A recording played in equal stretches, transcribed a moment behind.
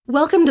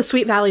Welcome to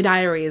Sweet Valley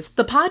Diaries,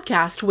 the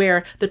podcast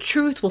where the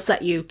truth will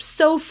set you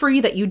so free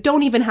that you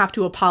don't even have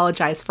to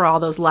apologize for all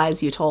those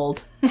lies you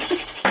told.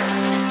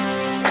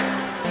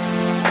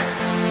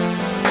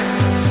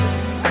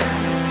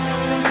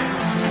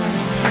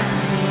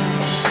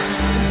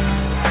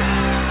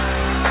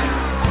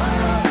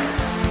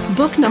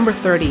 Book number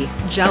 30,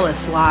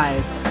 Jealous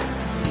Lies.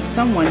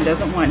 Someone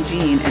doesn't want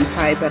Jean and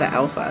Pi Beta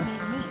Alpha.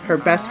 Her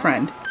best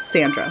friend,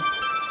 Sandra.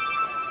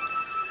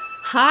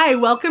 Hi,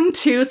 welcome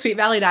to Sweet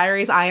Valley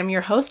Diaries. I am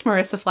your host,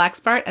 Marissa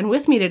Flaxbart, and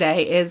with me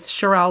today is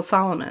Sherelle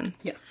Solomon.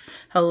 Yes.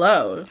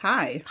 Hello.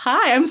 Hi.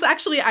 Hi, I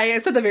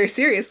said that very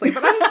seriously,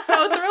 but I'm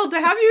so thrilled to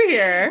have you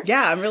here.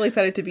 Yeah, I'm really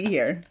excited to be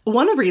here.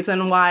 One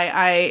reason why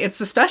it's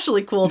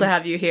especially cool to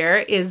have you here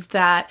is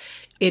that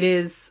it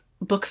is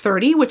book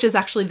 30, which is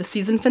actually the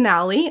season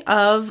finale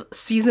of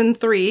season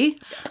 3,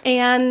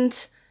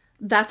 and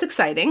that's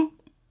exciting.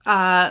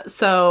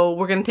 So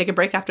we're going to take a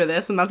break after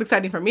this, and that's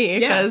exciting for me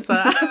because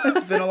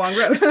it's been a long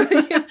road.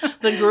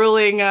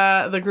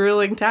 the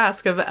grueling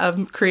task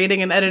of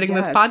creating and editing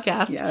this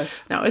podcast.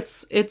 Yes. No,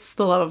 it's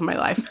the love of my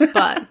life,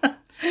 but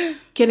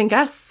getting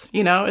guests,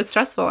 it's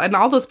stressful. And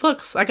all those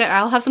books,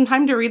 I'll have some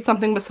time to read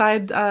something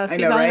beside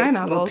Sweet Valley High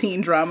novels. Little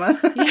teen drama.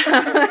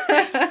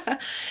 Yeah.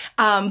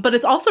 But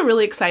it's also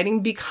really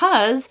exciting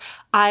because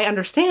I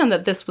understand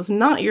that this was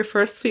not your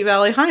first Sweet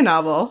Valley High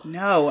novel.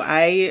 No,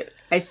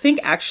 I think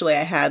actually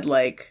I had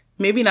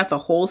maybe not the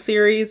whole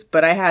series,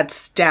 but I had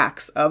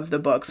stacks of the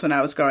books when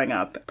I was growing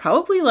up.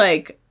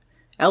 Probably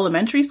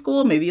elementary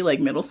school, maybe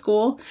middle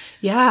school.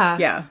 Yeah.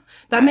 Yeah.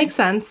 That makes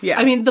sense. Yeah.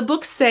 I mean, the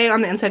books say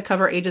on the inside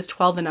cover ages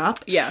 12 and up.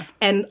 Yeah.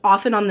 And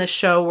often on this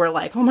show, we're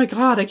like, oh my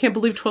God, I can't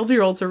believe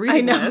 12-year-olds are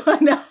reading this. I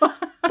know.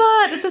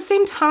 But at the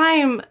same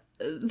time,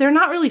 they're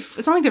not really,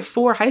 it's not like they're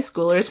for high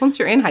schoolers. Once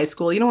you're in high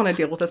school, you don't want to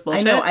deal with this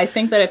bullshit. I know. I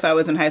think that if I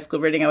was in high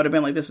school reading, I would have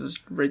been like, this is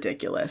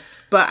ridiculous.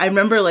 But I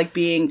remember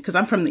because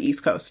I'm from the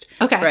East Coast.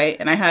 Okay. Right?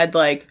 And I had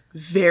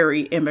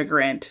very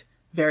immigrant,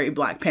 very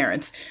Black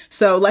parents.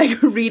 So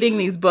reading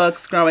these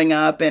books growing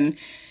up and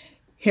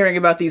hearing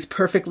about these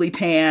perfectly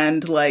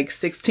tanned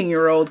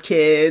 16-year-old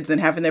kids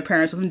and having their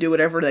parents let them do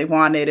whatever they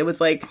wanted, it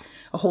was a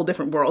whole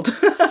different world.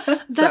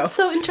 That's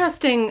so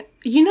interesting.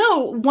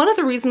 One of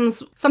the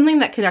reasons, something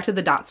that connected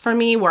the dots for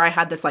me, where I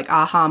had this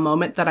aha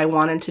moment that I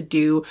wanted to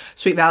do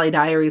Sweet Valley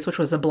Diaries, which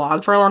was a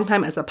blog for a long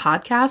time as a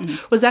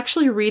podcast, was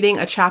actually reading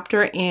a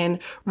chapter in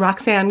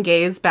Roxane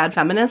Gay's Bad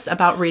Feminist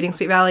about reading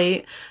Sweet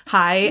Valley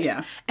High.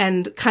 Yeah.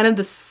 And kind of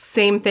the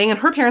same thing. And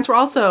her parents were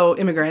also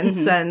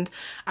immigrants. And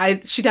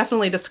she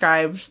definitely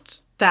described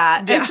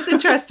that. Yeah. It's just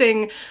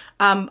interesting.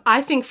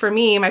 I think for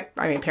me, my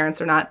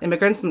parents are not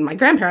immigrants, and my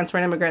grandparents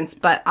weren't immigrants,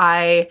 but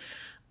I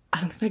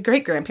don't think my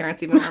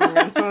great-grandparents even were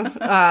immigrants. So,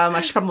 I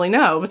should probably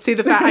know, but see,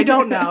 I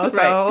don't know, so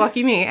right.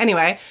 Lucky me.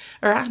 Anyway,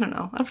 or I don't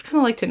know. I would kind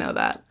of like to know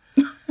that.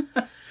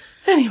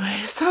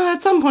 Anyway, so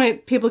at some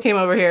point, people came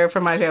over here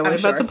from my family,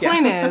 but the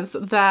point is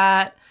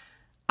that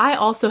I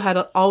also had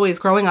always,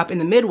 growing up in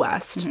the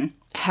Midwest,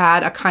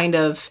 had a kind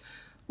of,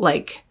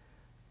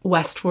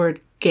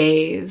 westward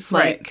gaze,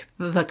 right.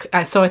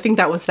 So I think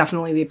that was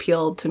definitely the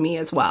appeal to me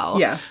as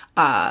well. Yeah.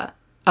 I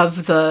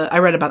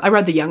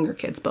read the younger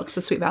kids' books,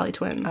 the Sweet Valley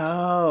Twins.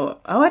 Oh,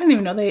 I didn't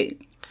even know they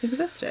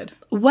existed.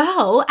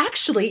 Well,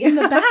 actually, in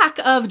the back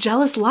of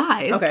Jealous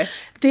Lies,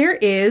 there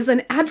is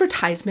an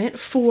advertisement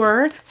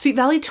for Sweet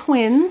Valley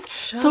Twins.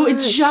 Shush. So it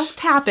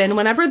just happened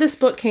whenever this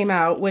book came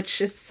out, which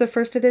is the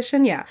first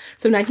edition. Yeah.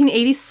 So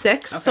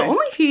 1986. So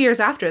only a few years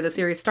after the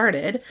series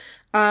started.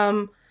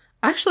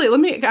 Actually,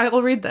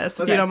 I'll read this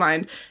if you don't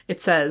mind. It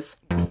says,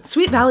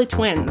 Sweet Valley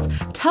Twins.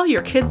 Tell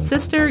your kid's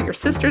sister, your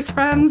sister's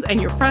friends, and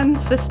your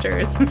friends'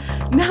 sisters.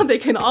 Now they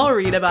can all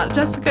read about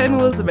Jessica and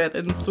Elizabeth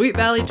in Sweet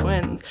Valley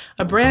Twins,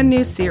 a brand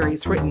new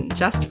series written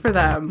just for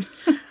them.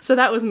 So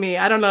that was me.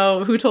 I don't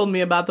know who told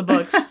me about the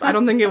books. I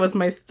don't think it was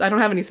I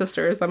don't have any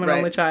sisters. I'm an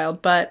only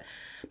child, but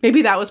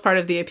maybe that was part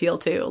of the appeal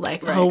too.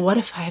 Oh, what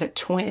if I had a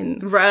twin?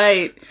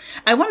 Right.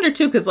 I wonder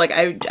too, because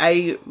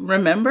I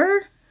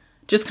remember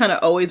just kind of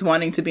always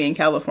wanting to be in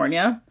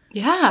California.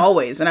 Yeah.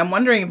 Always. And I'm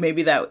wondering if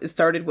maybe that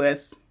started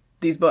with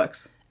these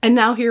books. And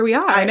now here we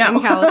are. I know.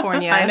 In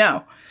California. I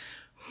know.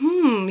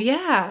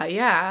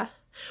 Yeah.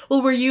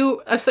 Well, were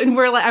you, I'm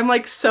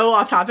so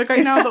off topic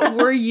right now, but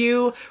were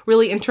you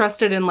really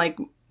interested in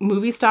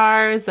movie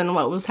stars and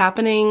what was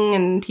happening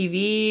in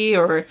TV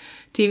or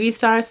TV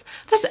stars?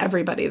 That's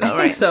everybody though, right?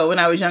 I think so. When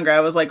I was younger,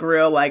 I was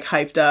real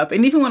hyped up.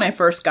 And even when I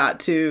first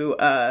got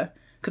to,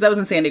 because I was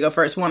in San Diego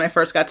first. When I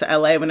first got to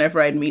LA,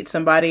 whenever I'd meet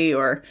somebody,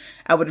 or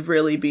I would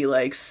really be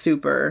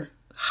super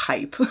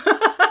hype.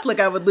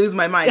 I would lose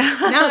my mind.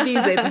 Now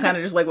these days, I'm kind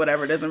of just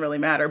whatever, it doesn't really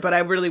matter. But I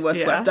really was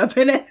swept up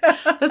in it.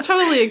 That's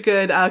probably a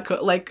good,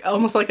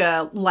 almost like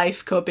a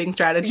life coping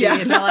strategy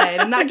in LA.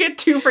 And not get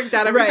too freaked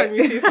out every time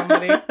you see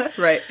somebody.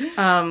 Right.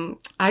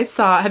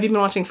 Have you been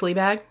watching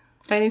Fleabag?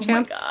 By any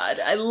chance? Oh my God,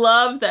 I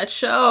love that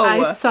show.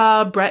 I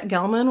saw Brett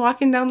Gelman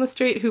walking down the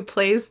street, who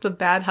plays the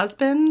bad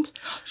husband.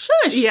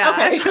 Shush. Yeah.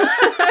 Okay.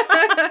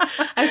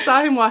 I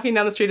saw him walking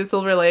down the street at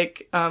Silver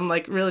Lake,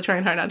 really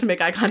trying hard not to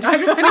make eye contact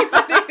with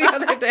anybody the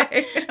other day.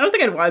 I don't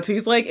think I'd want to.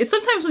 He's like, it's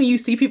sometimes when you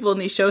see people in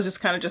these shows,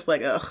 just kind of just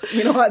like, ugh,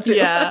 you don't want to.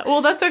 Yeah.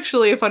 Well, that's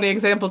actually a funny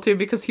example too,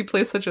 because he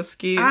plays such a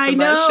skis I in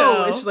know. that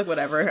show. It's just like,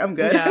 whatever, I'm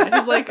good. Yeah.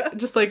 He's like,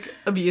 just like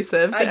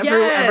abusive to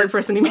every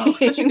person he meets.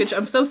 Such a good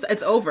show.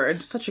 It's over.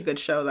 It's such a good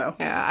show, though.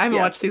 Yeah. I haven't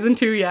watched season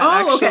 2 yet,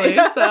 actually. Okay.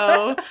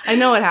 So I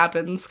know what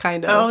happens,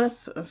 kind of. Oh,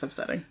 that's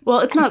upsetting. Well,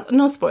 it's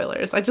no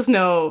spoilers. I just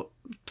know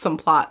some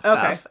plot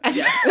stuff. Okay.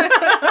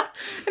 Yeah.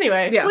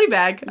 Anyway,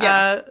 Fleabag.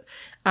 Yeah.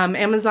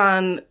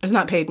 Amazon has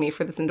not paid me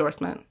for this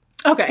endorsement.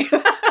 Okay.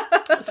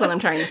 That's what I'm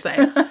trying to say.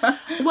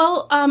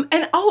 Well,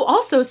 and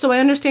also, so I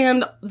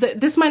understand that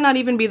this might not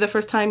even be the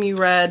first time you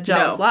read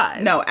Jealous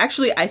Lies. No,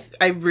 actually,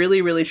 I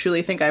really, really,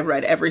 truly think I've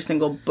read every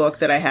single book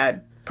that I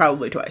had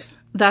probably twice.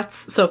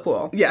 That's so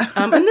cool. Yeah.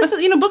 And this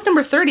is, book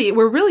number 30.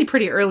 We're really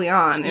pretty early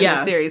on in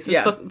the series.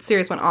 This book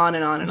series went on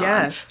and on and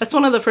on. That's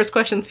one of the first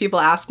questions people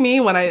ask me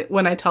when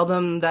I tell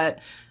them that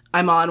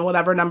I'm on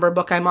whatever number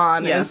book I'm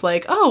on. Is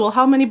like, oh, well,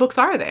 how many books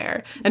are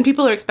there? And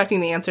people are expecting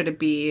the answer to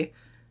be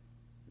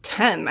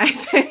 10, I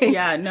think.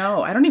 Yeah,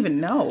 no, I don't even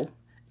know.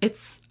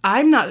 It's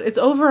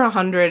over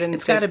 150.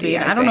 It's got to be.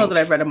 I don't know that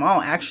I've read them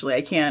all,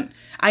 actually.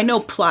 I know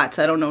plots.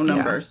 I don't know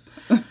numbers.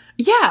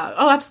 Yeah.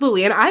 Oh,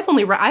 absolutely. And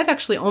I've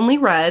actually only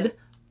read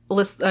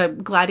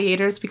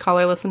Gladiators. We call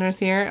our listeners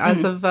here.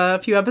 As of a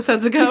few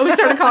episodes ago, we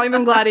started calling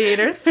them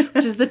Gladiators,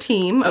 which is the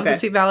team of the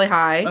Sweet Valley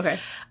High. Okay.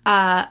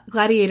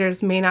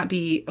 Gladiators may not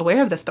be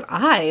aware of this, but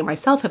I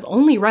myself have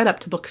only read up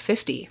to book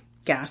 50.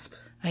 Gasp.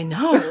 I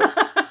know.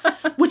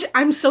 Which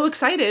I'm so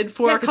excited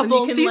for a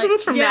couple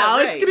seasons from now.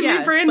 Right. It's going to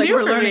be brand new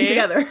we're for learning me.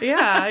 Together.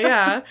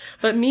 Yeah.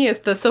 But me as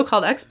the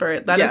so-called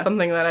expert, that is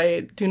something that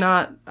I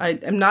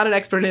am not an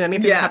expert in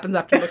anything that happens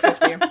after book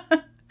 50.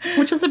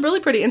 Which is a really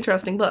pretty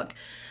interesting book.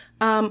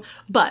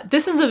 But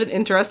this is an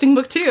interesting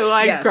book too,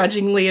 I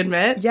grudgingly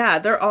admit. Yeah,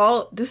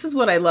 this is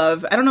what I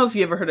love. I don't know if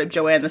you ever heard of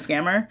Joanne the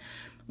Scammer.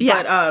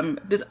 Yeah.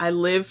 But I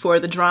live for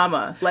the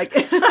drama. Like,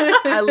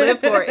 I live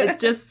for it.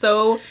 It's just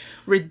so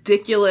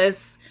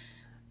ridiculous.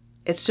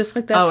 It's just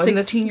like that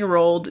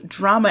 16-year-old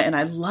drama, and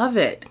I love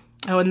it.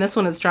 Oh, and this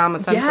one is drama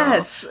central.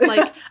 Yes.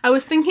 Like, I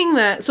was thinking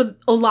that, so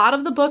a lot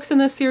of the books in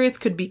this series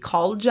could be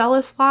called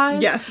Jealous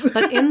Lies. Yes.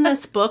 But in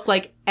this book,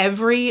 like,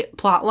 every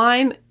plot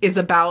line is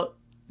about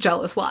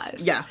Jealous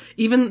Lies. Yeah.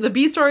 Even the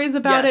B story is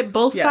about it.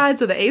 Both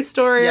sides of the A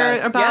story are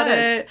about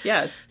it.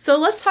 Yes. So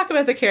let's talk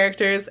about the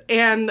characters,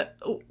 and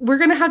we're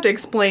going to have to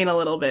explain a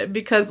little bit,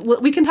 because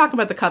we can talk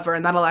about the cover,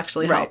 and that'll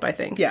actually help, I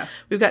think. Yeah.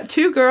 We've got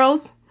 2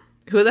 girls.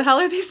 Who the hell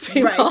are these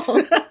people?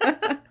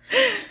 Right.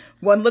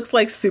 One looks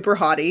like super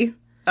haughty.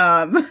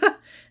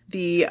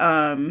 The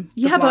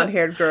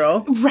blonde-haired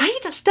girl. Right?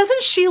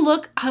 Doesn't she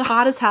look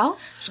hot as hell?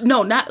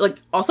 No, not, like,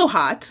 also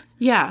hot.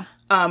 Yeah.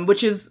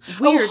 Which is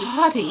weird.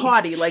 Oh,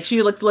 haughty. Like,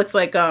 she looks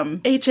like,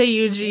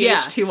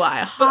 Haughty.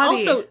 But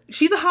also,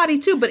 she's a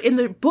hottie too, but in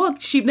the book,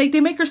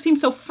 they make her seem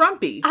so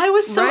frumpy.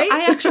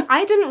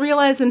 I didn't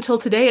realize until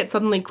today it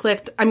suddenly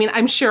clicked. I mean,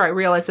 I'm sure I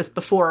realized this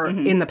before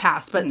in the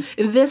past, but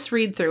in this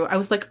read through, I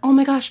was like, oh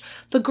my gosh,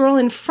 the girl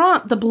in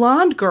front, the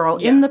blonde girl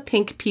in the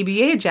pink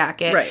PBA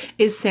jacket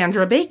is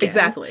Sandra Bacon.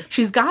 Exactly.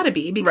 She's gotta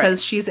be,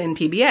 because she's in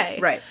PBA.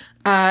 Right.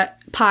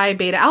 Pi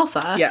Beta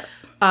Alpha. Yes.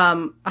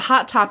 A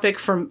hot topic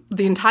from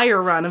the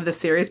entire run of the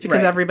series,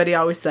 because everybody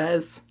always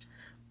says,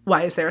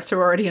 why is there a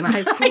sorority in a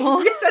high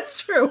school? Yeah, that's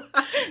true.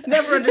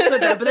 Never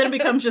understood that, but then it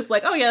becomes just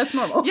like, oh yeah, that's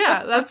normal.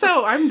 Yeah, that's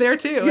how I'm there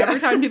too. Yeah.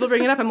 Every time people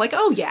bring it up, I'm like,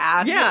 oh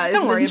yeah. Yeah,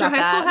 don't worry about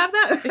that. High school have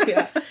that?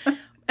 Yeah.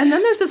 And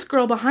then there's this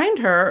girl behind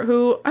her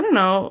who, I don't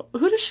know,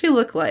 who does she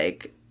look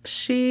like?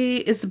 She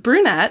is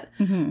brunette.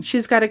 Mm-hmm.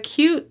 She's got a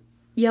cute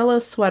yellow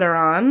sweater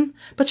on,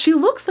 but she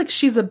looks like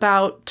she's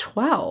about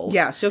 12.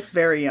 Yeah, she looks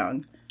very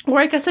young. Or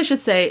I guess I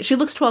should say, she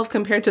looks 12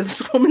 compared to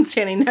this woman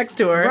standing next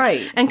to her.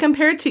 Right. And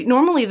compared to,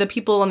 normally the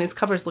people on these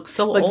covers look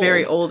so old. Like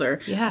very older.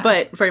 Yeah.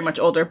 But very much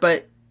older.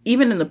 But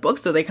even in the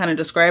books, though, they kind of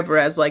describe her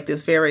as like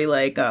this very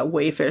like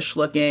wayfish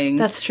looking.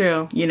 That's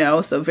true.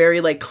 So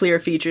very like clear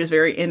features,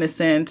 very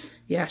innocent.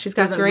 Yeah, she's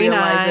got green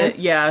eyes.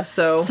 Yeah,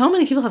 so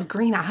many people have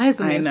green eyes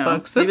in these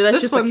books. Maybe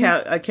that's just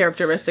a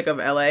characteristic of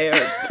LA or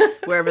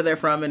wherever they're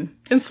from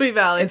in Sweet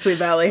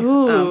Valley.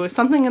 Ooh,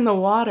 something in the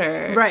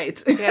water.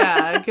 Right.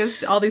 Yeah, it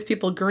gives all these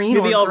people green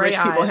Maybe or all gray rich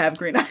eyes. people have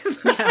green eyes.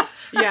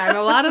 Yeah, and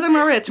a lot of them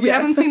are rich. We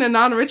haven't seen a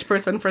non-rich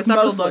person for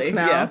several books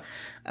now.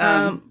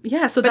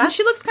 So but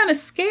she looks kind of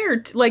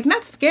scared, like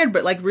not scared,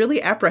 but like really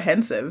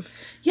apprehensive.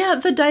 Yeah,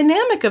 the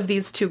dynamic of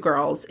these 2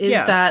 girls is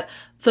that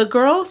the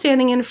girl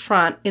standing in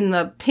front in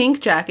the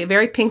pink jacket,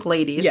 very pink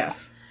ladies,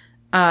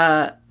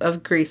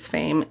 of Grease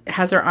fame,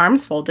 has her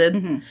arms folded.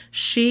 Mm-hmm.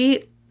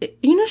 She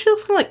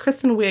looks kind of like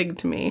Kristen Wiig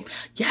to me.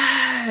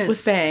 Yes.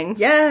 With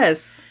bangs.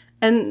 Yes.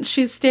 And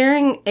she's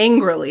staring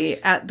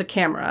angrily at the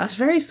camera. It's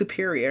very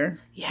superior.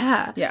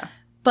 Yeah. Yeah.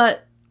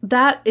 But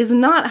that is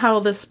not how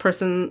this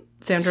person,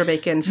 Sandra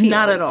Bacon, feels.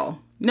 Not at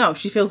all. No,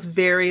 she feels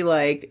very,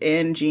 like,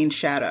 in Jean's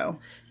shadow.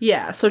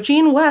 Yeah, so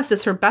Jean West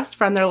is her best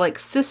friend. They're, like,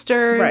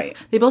 sisters. Right.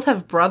 They both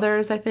have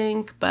brothers, I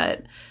think,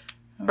 but...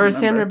 Or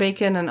Sandra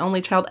Bacon, an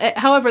only child.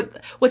 However,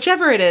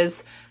 whichever it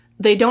is,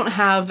 they don't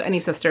have any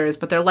sisters,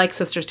 but they're like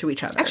sisters to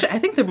each other. Actually, I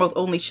think they're both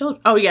only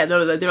children. Oh, yeah,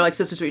 no, they're like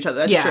sisters to each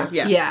other. That's true.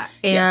 Yes. Yeah.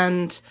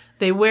 And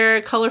they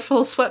wear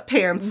colorful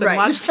sweatpants and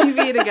watch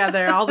TV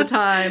together all the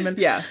time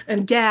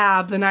and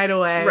gab the night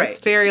away. Right. It's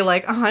very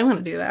like, oh, I want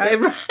to do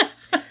that.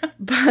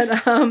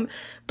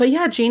 But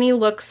yeah, Jeannie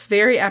looks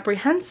very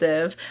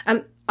apprehensive.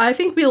 And I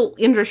think we'll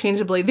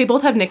interchangeably, they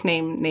both have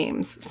nickname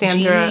names.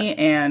 Sandra.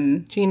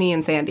 Jeannie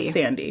and Sandy.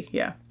 Sandy,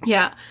 yeah.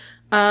 Yeah.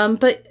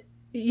 But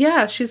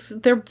yeah,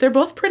 they're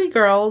both pretty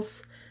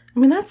girls. I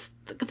mean, that's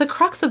the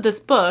crux of this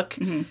book.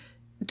 Mm-hmm.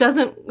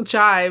 Doesn't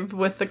jibe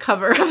with the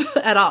cover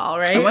at all,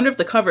 right? I wonder if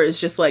the cover is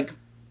just like,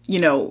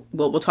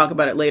 we'll talk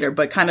about it later,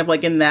 but kind of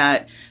like in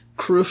that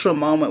crucial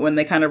moment when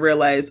they kind of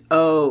realize,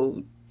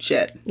 oh,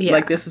 shit. Yeah.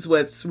 Like, this is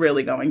what's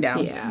really going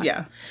down.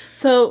 Yeah.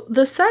 So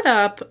the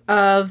setup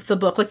of the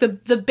book, like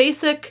the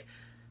basic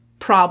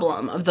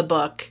problem of the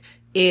book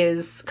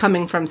is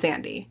coming from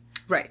Sandy.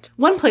 Right.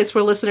 One place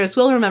where listeners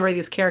will remember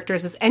these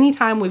characters is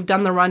anytime we've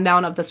done the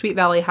rundown of the Sweet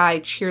Valley High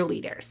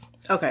cheerleaders.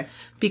 Okay.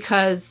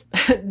 Because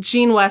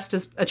Jean West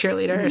is a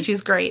cheerleader. Mm-hmm.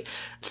 She's great.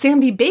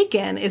 Sandy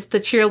Bacon is the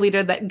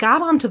cheerleader that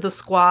got onto the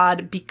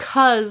squad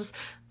because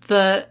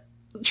the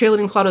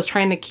cheerleading squad was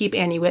trying to keep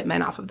Annie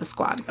Whitman off of the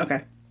squad. Okay.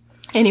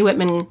 Annie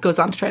Whitman goes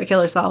on to try to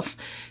kill herself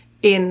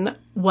in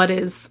what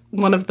is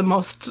one of the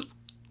most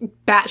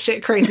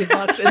batshit crazy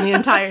books in the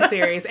entire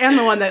series, and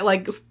the one that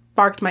like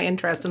sparked my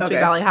interest in Sweet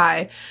Valley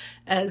High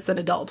as an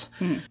adult.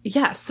 Mm.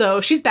 Yeah, so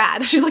she's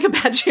bad. She's like a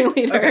bad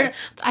cheerleader. Okay.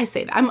 I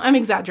say that. I'm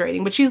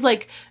exaggerating, but she's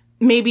like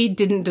maybe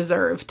didn't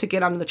deserve to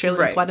get onto the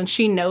cheerleading squad, and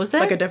she knows it.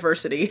 Like a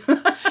diversity.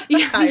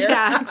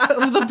 yeah. So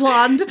the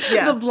blonde,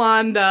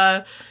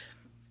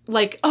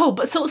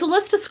 so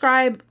let's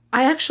describe.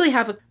 I actually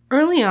have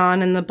early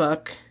on in the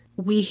book,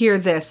 we hear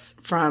this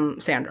from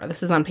Sandra.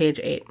 This is on page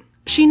 8.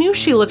 She knew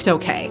she looked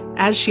okay,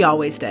 as she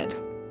always did.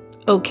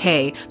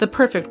 Okay, the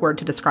perfect word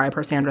to describe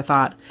her, Sandra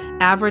thought.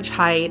 Average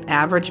height,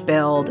 average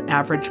build,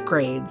 average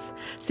grades.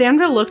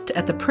 Sandra looked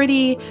at the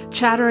pretty,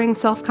 chattering,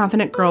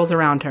 self-confident girls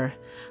around her.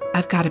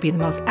 I've got to be the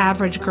most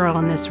average girl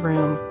in this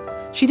room.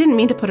 She didn't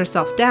mean to put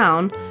herself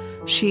down.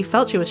 She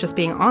felt she was just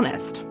being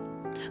honest.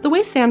 The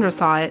way Sandra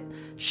saw it,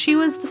 she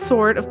was the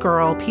sort of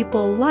girl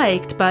people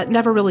liked but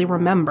never really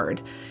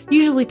remembered.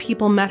 Usually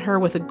people met her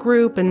with a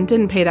group and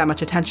didn't pay that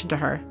much attention to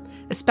her,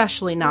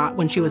 especially not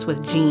when she was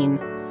with Jean.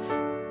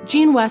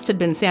 Jean West had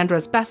been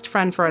Sandra's best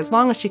friend for as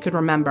long as she could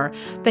remember.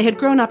 They had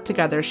grown up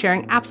together,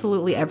 sharing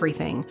absolutely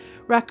everything.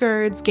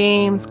 Records,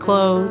 games,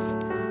 clothes.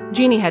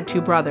 Jeannie had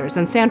 2 brothers,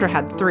 and Sandra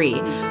had 3,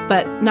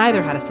 but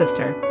neither had a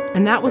sister.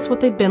 And that was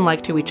what they'd been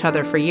like to each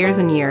other for years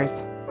and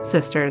years.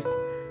 Sisters.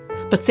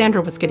 But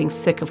Sandra was getting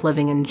sick of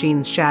living in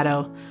Jean's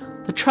shadow.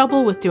 The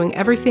trouble with doing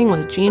everything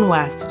with Jean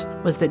West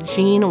was that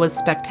Jean was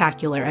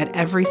spectacular at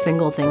every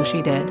single thing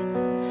she did.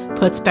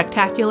 Put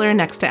spectacular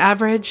next to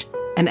average,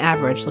 and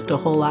average looked a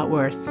whole lot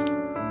worse.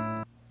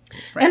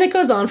 Right. And it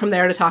goes on from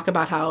there to talk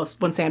about how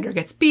when Sandra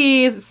gets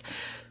B's,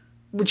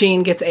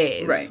 Jean gets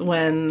A's. Right.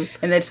 And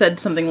they said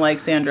something like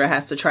Sandra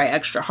has to try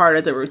extra hard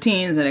at the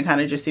routines, and it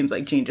kind of just seems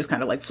like Jean just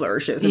kind of like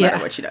flourishes no matter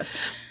what she does.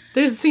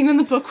 There's a scene in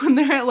the book when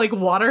they're at like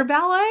water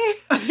ballet,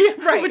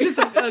 right? Which is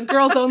a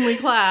girls only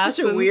class.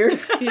 Such a weird.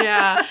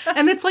 Yeah,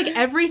 and it's like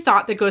every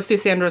thought that goes through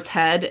Sandra's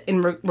head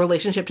in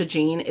relationship to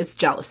Jean is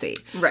jealousy.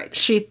 Right.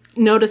 She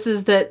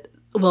notices that,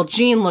 well,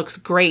 Jean looks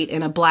great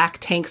in a black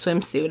tank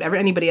swimsuit.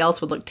 Anybody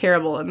else would look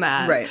terrible in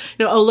that. Right.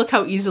 Oh, look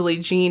how easily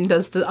Jean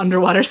does the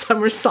underwater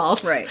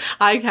somersaults. Right.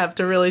 I have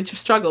to really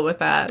struggle with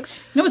that.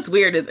 What's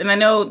weird is, and I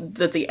know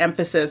that the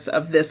emphasis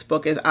of this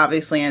book is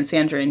obviously on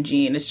Sandra and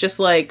Jean. It's just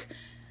like,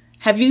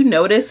 have you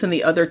noticed in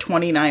the other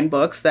 29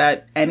 books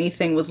that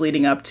anything was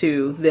leading up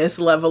to this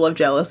level of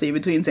jealousy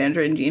between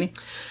Sandra and Jeannie?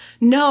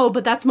 No,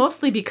 but that's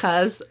mostly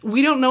because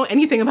we don't know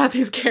anything about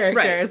these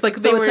characters. Right. Like,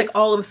 so it's like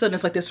all of a sudden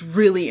it's like this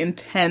really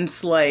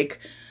intense, like,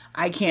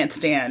 I can't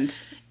stand.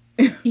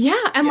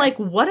 Yeah, and like,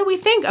 what do we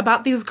think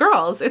about these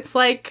girls? It's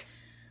like,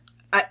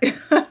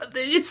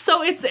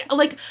 it's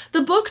like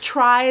the book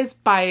tries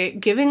by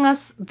giving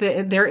us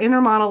their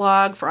inner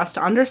monologue for us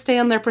to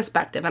understand their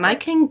perspective. And I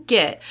can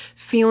get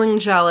feeling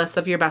jealous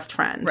of your best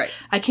friend. Right.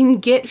 I can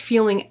get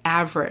feeling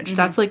average. Mm-hmm.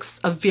 That's like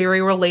a very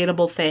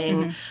relatable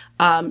thing.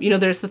 Mm-hmm.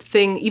 There's the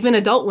thing, even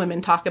adult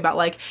women talk about,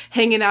 like,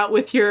 hanging out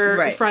with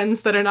your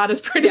friends that are not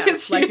as pretty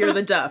as you. Like you're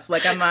the duff.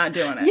 Like, I'm not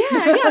doing it. Yeah,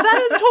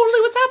 that is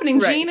totally what's happening.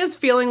 Right. Jean is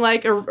feeling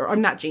like,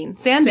 not Jean,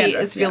 Sandra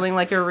is feeling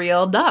like a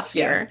real duff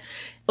here.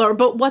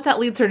 But what that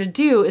leads her to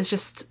do is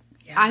just,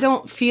 I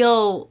don't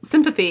feel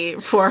sympathy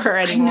for her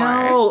anymore.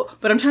 I know,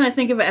 but I'm trying to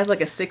think of it as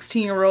like a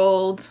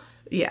 16-year-old.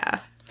 Yeah.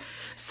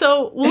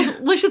 So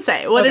we should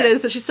say what it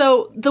is that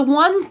so the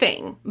one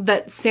thing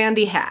that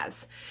Sandy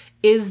has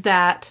is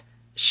that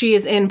she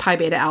is in Pi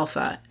Beta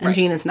Alpha and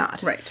Jean is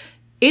not. Right.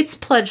 It's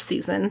pledge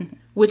season,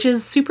 which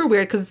is super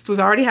weird because we've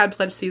already had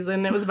pledge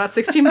season. It was about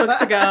 16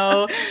 books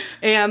ago.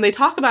 And they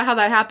talk about how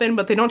that happened,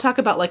 but they don't talk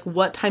about like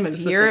what time of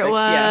year it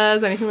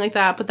was, anything like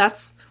that. But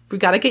that's we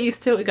got to get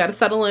used to it. We got to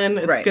settle in.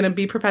 It's going to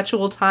be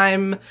perpetual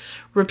time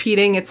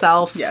repeating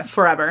itself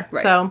forever.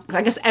 Right. So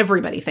I guess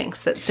everybody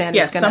thinks that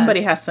Sandy's going to...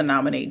 somebody has to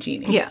nominate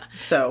Jeannie. Yeah.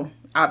 So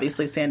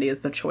obviously Sandy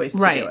is the choice to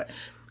do it.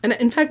 And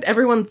in fact,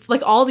 everyone,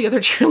 like all the other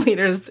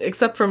cheerleaders,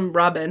 except from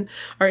Robin,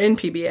 are in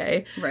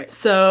PBA. Right.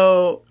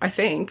 So, I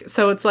think.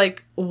 So, it's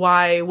like,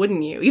 why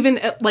wouldn't you?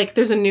 Even, like,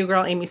 there's a new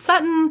girl, Amy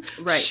Sutton.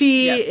 Right.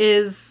 She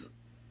is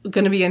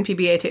going to be in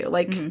PBA, too.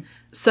 Like,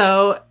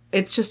 so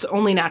it's just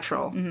only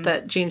natural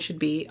that Jean should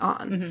be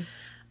on.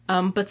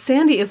 But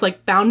Sandy is,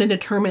 like, bound and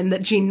determined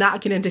that Jean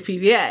not get into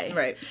PBA.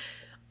 Right.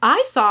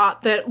 I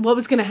thought that what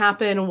was going to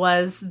happen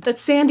was that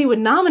Sandy would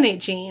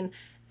nominate Jean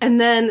and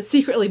then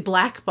secretly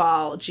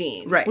blackball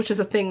Jean, which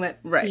is a thing that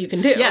you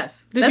can do.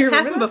 Yes. That's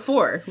happened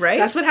before, right?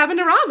 That's what happened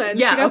to Robin.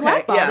 Yeah, she got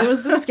blackballed. Yeah. It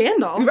was a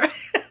scandal. Right.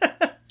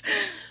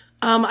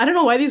 I don't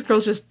know why these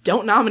girls just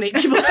don't nominate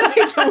people that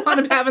they don't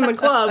want to have in the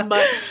club,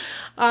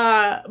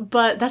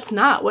 but that's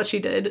not what she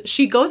did.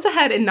 She goes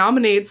ahead and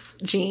nominates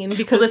Jean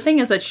because... Well, the thing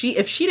is that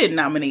if she didn't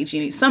nominate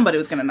Jeannie, somebody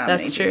was going to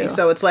nominate Jeannie.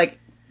 So it's like...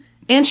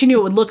 And she knew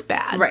it would look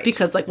bad. Right.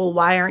 Because, like, well,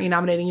 why aren't you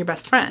nominating your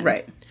best friend?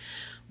 Right.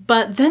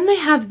 But then they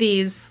have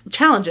these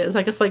challenges,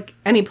 I guess, like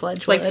any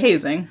pledge would. Like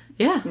hazing.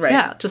 Yeah. Right.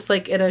 Yeah. Just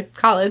like at a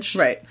college.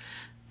 Right.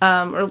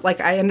 Or like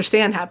I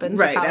understand happens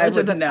right. at college.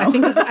 I would know.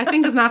 I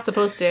think is not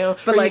supposed to.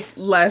 But like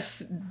less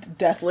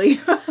deathly.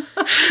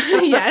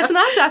 Yeah, it's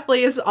not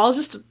deathly. It's all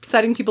just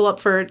setting people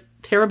up for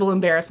terrible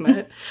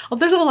embarrassment. Well,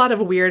 there's a lot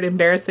of weird,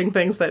 embarrassing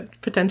things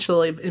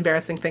potentially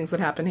embarrassing things that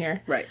happen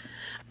here. Right.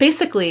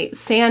 Basically,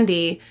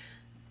 Sandy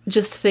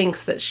just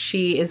thinks that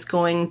she is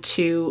going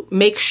to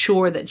make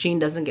sure that Jean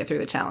doesn't get through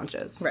the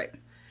challenges. Right.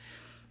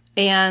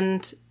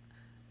 And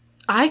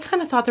I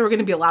kind of thought there were going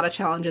to be a lot of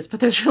challenges, but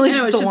there's really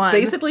just the one.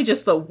 It's basically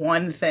just the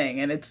one thing,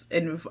 and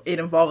it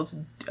involves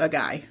a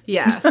guy.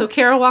 Yeah. So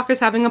Carol Walker's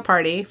having a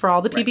party for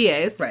all the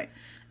PBAs. Right.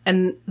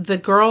 And the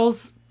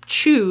girls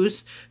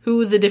choose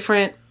who the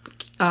different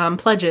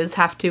pledges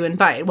have to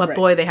invite, what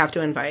boy they have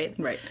to invite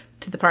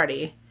to the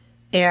party.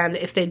 And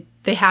if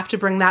they have to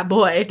bring that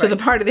boy to the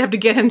party, they have to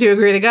get him to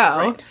agree to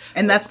go. Right.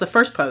 And that's the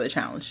first part of the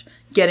challenge,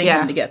 getting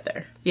him to get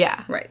there.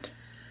 Yeah. Right.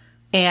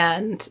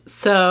 And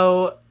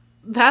so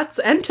that's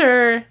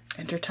Enter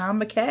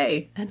Tom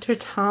McKay. Enter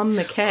Tom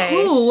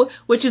McKay.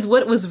 Which is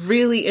what was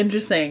really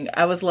interesting.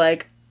 I was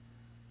like,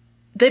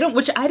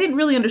 which I didn't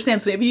really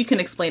understand, so maybe you can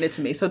explain it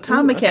to me. So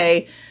Tom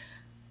McKay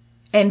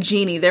and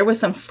Jeannie, there was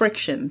some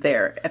friction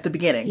there at the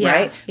beginning,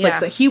 right? Like,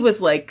 so he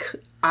was like,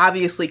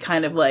 obviously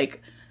kind of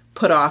like,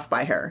 put off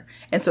by her.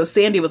 And so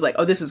Sandy was like,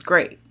 oh, this is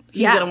great.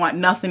 He's going to want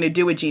nothing to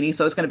do with Jeannie,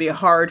 so it's going to be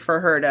hard for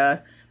her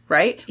to,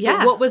 right? Yeah.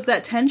 But what was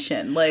that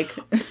tension? Like,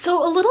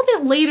 so a little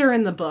bit later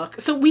in the book,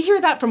 so we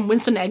hear that from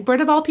Winston Egbert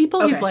of all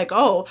people. He's like,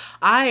 oh,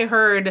 I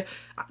heard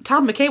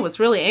Tom McKay was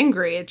really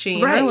angry at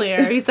Jean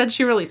earlier. He said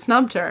she really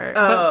snubbed her.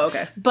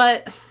 Okay.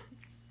 But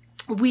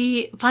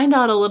we find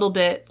out a little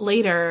bit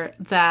later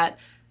that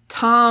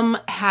Tom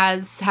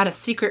has had a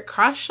secret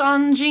crush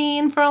on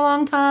Jean for a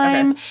long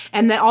time.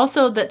 And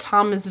that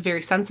Tom is a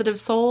very sensitive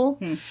soul.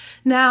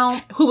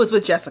 Now, who was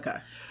with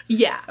Jessica?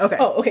 Yeah. Okay.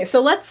 Oh, okay. So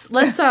let's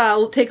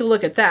take a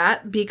look at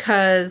that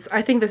because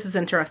I think this is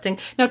interesting.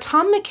 Now,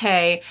 Tom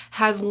McKay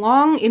has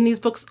in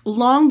these books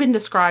been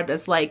described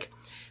as like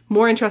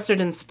more interested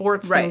in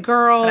sports than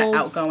girls. Kind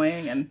of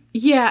outgoing and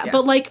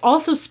but like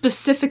also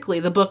specifically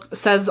the book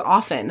says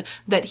often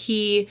that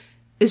he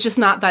is just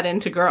not that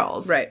into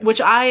girls. Right. Which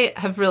I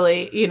have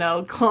really,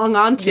 clung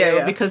on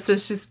to because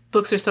there's just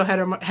books are so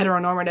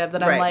heteronormative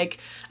that I'm like,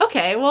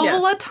 okay, well,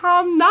 we'll let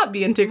Tom not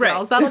be into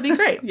girls. That'll be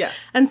great.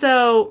 And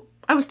so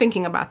I was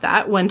thinking about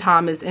that when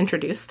Tom is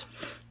introduced.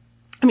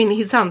 I mean,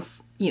 he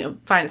sounds,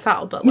 fine as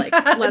hell, but like,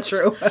 let's...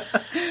 True.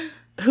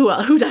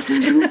 Who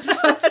doesn't in this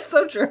book? That's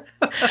so true.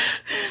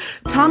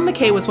 Tom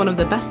McKay was one of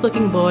the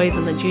best-looking boys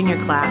in the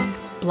junior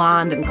class.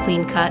 Blonde and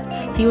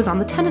clean-cut, he was on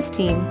the tennis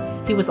team.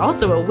 He was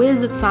also a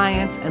whiz at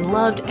science and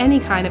loved any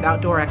kind of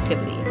outdoor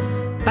activity.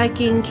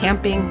 Biking,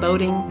 camping,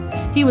 boating.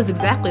 He was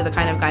exactly the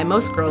kind of guy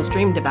most girls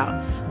dreamed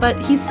about, but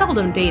he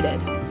seldom dated.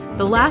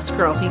 The last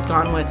girl he'd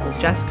gone with was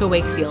Jessica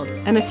Wakefield,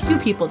 and a few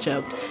people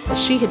joked that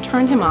she had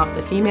turned him off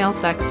the female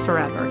sex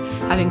forever,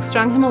 having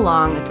strung him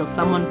along until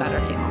someone better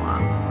came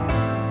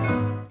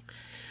along.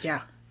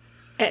 Yeah.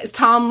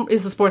 Tom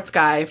is the sports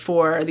guy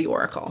for the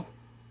Oracle.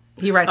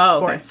 He writes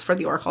sports for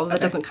the Oracle.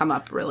 That doesn't come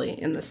up really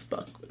in this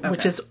book,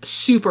 which is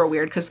super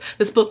weird because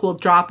this book will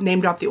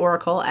name drop the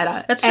Oracle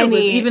at That's true.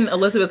 Even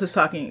Elizabeth was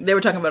talking. They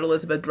were talking about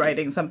Elizabeth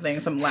writing some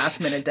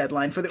last minute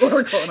deadline for the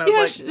Oracle, and I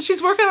was like,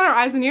 she's working on her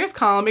Eyes and Ears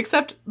column,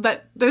 except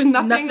that there's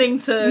nothing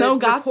to no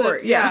gossip.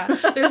 Report. Yeah.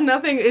 There's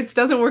nothing. It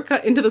doesn't work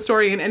into the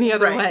story in any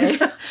other way.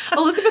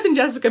 Elizabeth and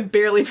Jessica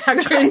barely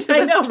factor into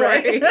the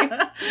story.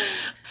 Right?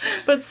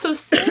 But so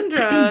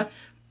Sandra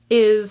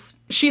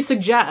she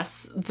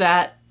suggests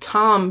that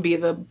Tom be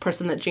the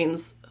person that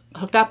Jean's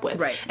hooked up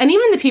with. Right. And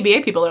even the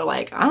PBA people are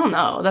like, I don't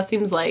know. That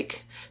seems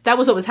like... That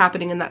was what was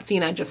happening in that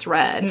scene I just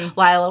read.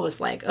 Lila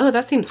was like, oh,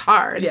 that seems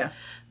hard. Yeah.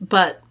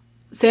 But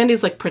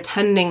Sandy's like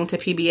pretending to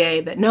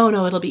PBA that, no,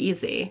 it'll be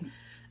easy.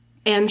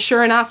 And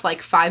sure enough,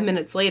 like 5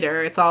 minutes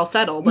later, it's all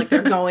settled. Like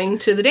they're going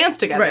to the dance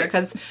together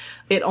because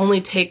it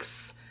only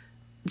takes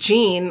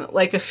Jean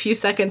like a few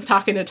seconds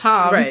talking to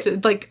Tom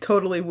to like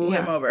totally woo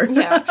him over.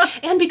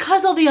 And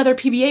because all the other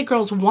PBA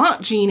girls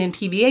want Jean in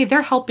PBA,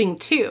 they're helping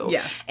too.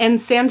 Yeah.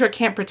 And Sandra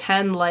can't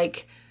pretend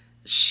like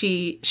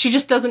she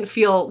just doesn't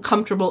feel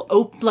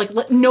comfortable.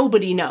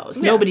 Nobody knows.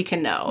 Yeah. Nobody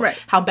can know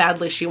how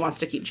badly she wants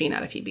to keep Jean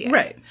out of PBA.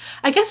 Right.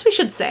 I guess we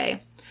should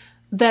say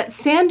that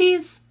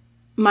Sandy's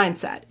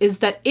mindset is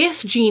that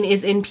if Jean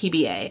is in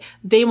PBA,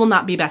 they will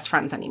not be best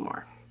friends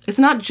anymore. It's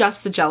not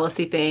just the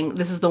jealousy thing.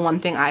 This is the one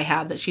thing I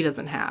have that she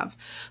doesn't have.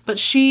 But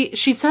she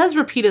says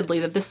repeatedly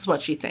that this is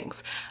what she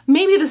thinks.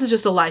 Maybe this is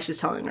just a lie she's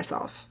telling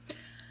herself.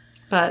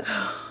 But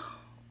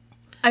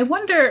I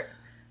wonder,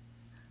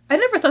 I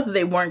never thought that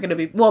they weren't going to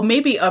be, well,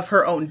 maybe of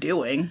her own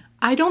doing.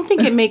 I don't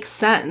think it makes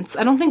sense.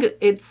 I don't think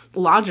it's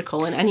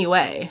logical in any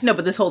way. No,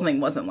 but this whole thing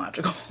wasn't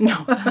logical. No,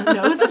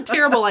 it was a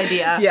terrible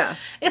idea. Yeah.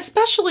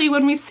 Especially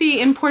when we see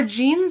in poor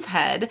Jean's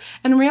head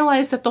and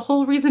realize that the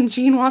whole reason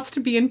Jean wants to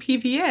be in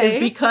PBA is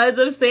because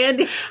of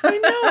Sandy. I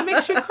know, it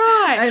makes you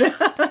cry. I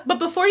know. But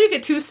before you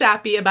get too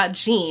sappy about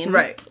Jean,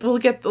 we'll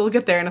get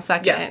there in a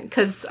second.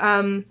 Because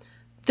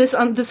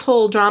this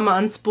whole drama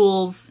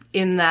unspools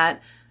in that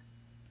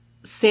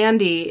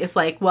Sandy is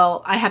like,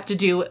 well, I have to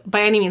do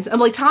by any means. I'm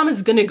like, Tom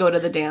is going to go to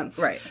the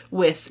dance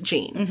with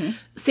Jean. Mm-hmm.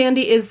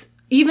 Sandy is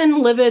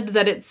even livid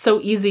that it's so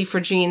easy for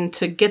Jean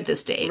to get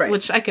this date,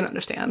 which I can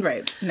understand.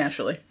 Right,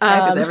 naturally.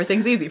 Because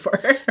everything's easy for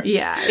her.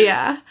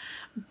 Yeah.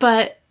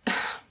 But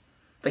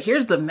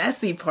here's the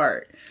messy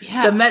part.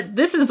 Yeah.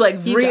 This is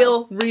like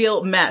real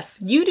mess.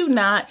 You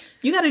got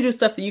to do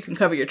stuff that you can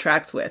cover your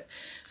tracks with.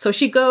 So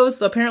she goes,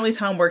 apparently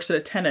Tom works at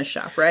a tennis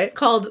shop, right?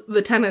 Called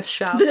The Tennis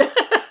Shop.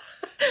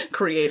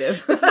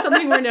 Creative. This is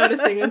something we're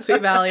noticing in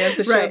Sweet Valley as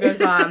the show goes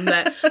on,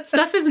 that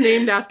stuff is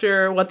named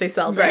after what they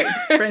sell there.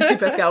 Right. Francie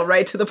Pascal,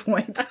 right to the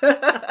point.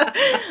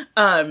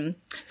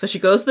 So she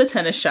goes to the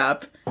tennis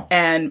shop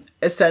and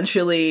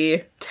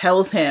essentially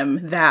tells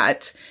him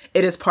that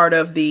it is part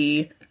of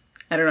the,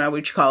 I don't know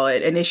what you call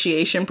it,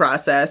 initiation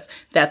process,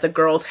 that the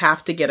girls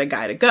have to get a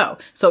guy to go.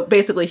 So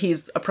basically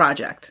he's a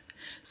project.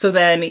 So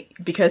then,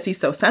 because he's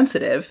so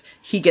sensitive,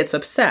 he gets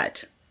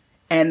upset.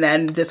 And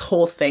then this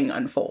whole thing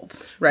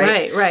unfolds,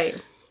 right?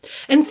 Right.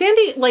 And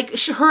Sandy, like,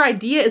 her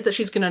idea is that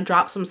she's going to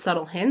drop some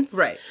subtle hints.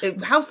 Right.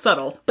 How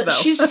subtle, but though?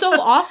 She's so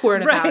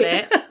awkward about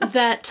it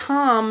that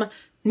Tom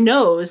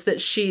knows that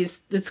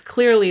it's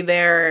clearly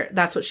there,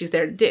 that's what she's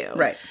there to do.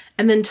 Right.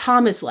 And then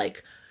Tom is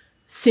like,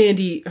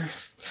 Jean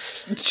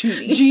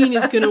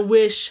is going to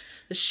wish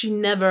that she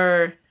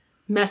never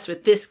messed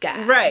with this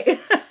guy. Right.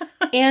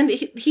 And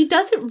he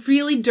does it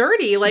really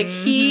dirty. Like,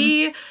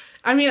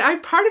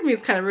 part of me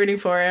is kind of rooting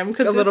for him.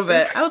 A little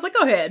bit. I was like,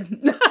 go ahead.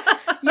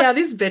 Yeah,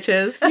 these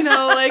bitches,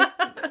 like...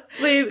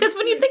 Because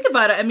when you think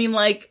about it, I mean,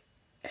 like,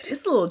 it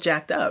is a little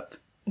jacked up.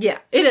 Yeah,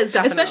 it is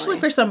definitely. Especially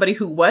for somebody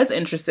who was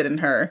interested in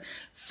her,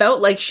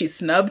 felt like she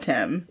snubbed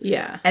him.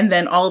 Yeah. And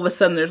then all of a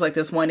sudden there's like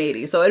this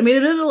 180. So, I mean,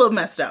 it is a little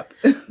messed up.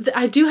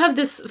 I do have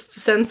this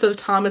sense of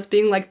Thomas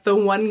being like the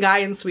one guy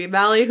in Sweet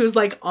Valley who's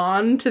like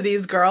on to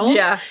these girls.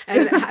 Yeah.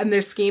 And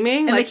they're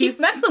scheming. And like they keep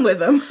messing with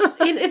them.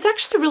 It's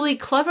actually really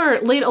clever.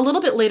 A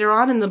little bit later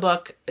on in the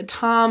book,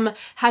 Tom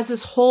has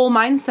this whole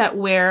mindset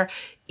where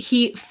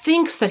he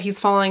thinks that he's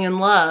falling in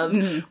love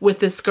with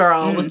this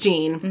girl, with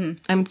Jean.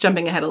 Mm-hmm. I'm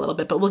jumping ahead a little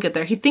bit, but we'll get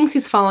there. He thinks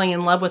he's falling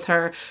in love with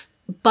her,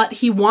 but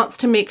he wants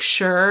to make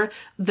sure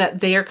that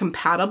they are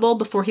compatible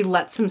before he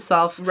lets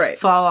himself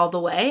fall all the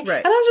way. Right.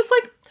 And I was just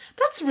like,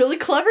 that's really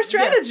clever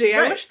strategy.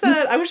 Yeah,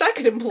 I wish I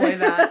could employ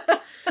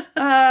that.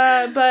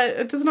 But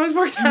it doesn't always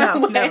work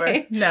that way.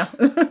 Never.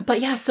 No.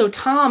 But yeah, so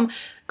Tom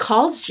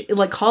tells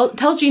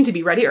Jean to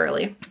be ready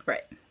early.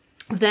 Right.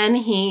 Then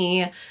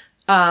he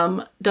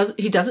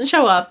doesn't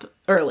show up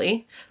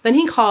early. Then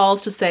he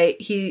calls to say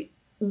he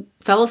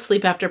fell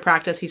asleep after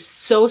practice. He's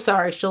so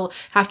sorry. She'll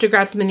have to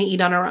grab something to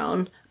eat on her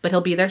own, but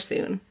he'll be there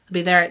soon. He'll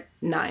be there at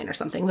 9 or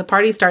something. The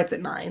party starts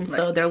at 9,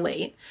 so they're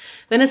late.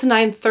 Then it's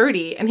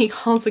 9:30, and he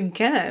calls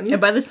again.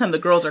 And by this time, the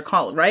girls are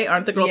calling, right?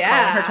 Aren't the girls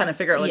calling her, trying to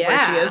figure out where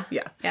she is?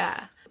 Yeah.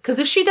 Yeah. Because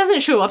if she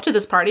doesn't show up to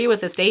this party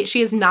with this date, she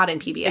is not in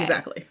PBA.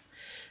 Exactly.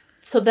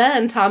 So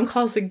then Tom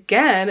calls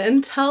again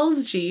and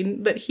tells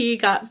Jean that he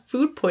got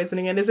food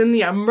poisoning and is in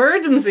the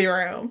emergency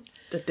room.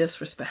 The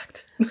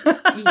disrespect.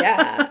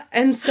 Yeah.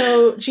 And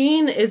so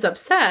Jean is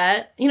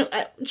upset. Jean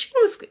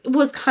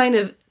was kind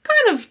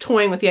of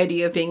toying with the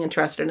idea of being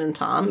interested in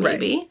Tom,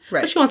 maybe.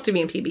 Right. But she wants to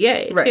be in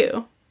PBA,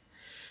 too.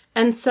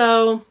 And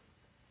so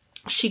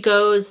she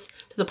goes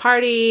to the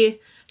party.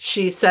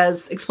 She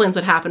explains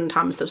what happened.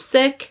 Tom is so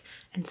sick.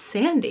 And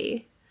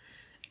Sandy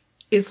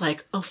is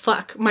like, oh,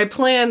 fuck, my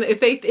plan,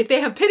 if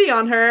they have pity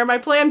on her, my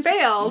plan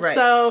fails. Right.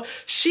 So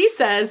she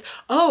says,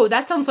 oh,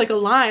 that sounds like a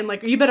line.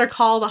 Like, you better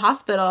call the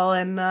hospital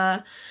and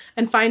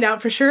find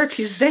out for sure if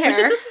he's there.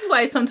 This is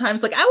why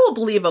sometimes, like, I will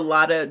believe a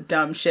lot of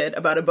dumb shit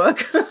about a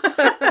book.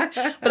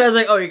 But I was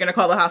like, oh, you're going to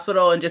call the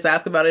hospital and just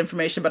ask about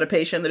information about a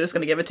patient. They're just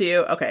going to give it to you?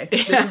 Okay.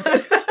 This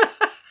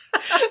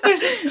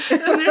is good.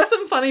 There's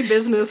some funny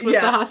business with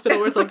the hospital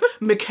where it's like,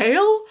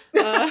 Mikhail?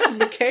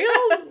 Mikhail?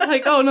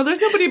 Like, oh, no, there's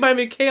nobody by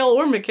Mikhail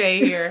or McKay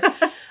here.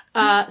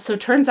 So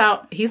it turns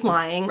out he's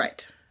lying.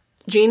 Right.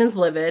 Jean is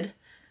livid.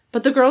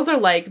 But the girls are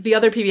like, the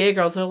other PBA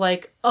girls are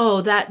like,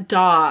 oh, that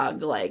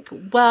dog. Like,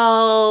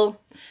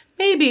 well,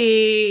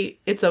 maybe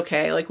it's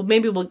okay. Like, well,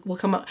 maybe we'll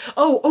come up.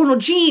 Oh, no,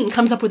 Jean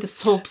comes up with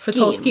this whole scheme. This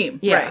whole scheme.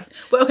 Yeah. Right.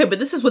 Well, okay, but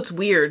this is what's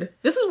weird.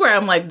 This is where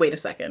I'm like, wait a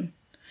second.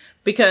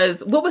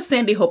 Because what was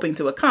Sandy hoping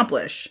to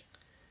accomplish?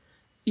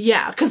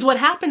 Yeah, because what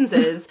happens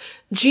is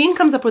Jean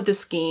comes up with this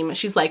scheme.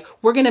 She's like,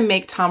 we're going to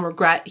make Tom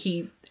regret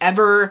he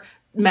ever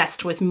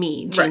messed with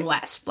me, Jean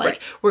West.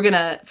 Like, we're going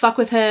to fuck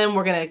with him.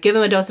 We're going to give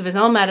him a dose of his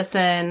own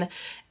medicine.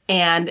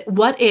 And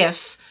what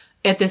if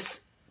at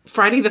this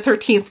Friday the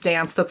 13th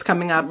dance that's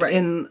coming up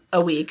in a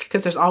week,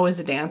 because there's always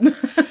a dance.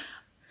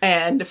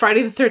 And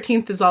Friday the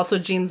 13th is also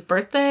Jean's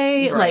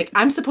birthday. Right.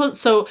 Like,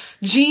 so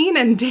Jean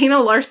and Dana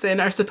Larson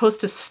are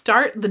supposed to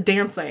start the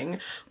dancing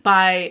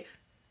by,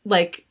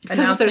 like, because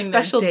it's their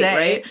special day.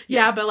 Right?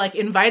 Yeah, but, like,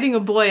 inviting a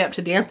boy up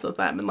to dance with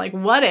them. And, like,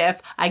 what if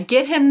I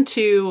get him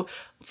to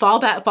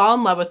fall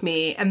in love with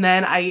me, and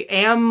then I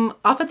am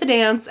up at the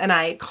dance, and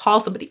I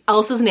call somebody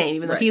else's name,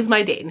 even though he's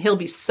my date, and he'll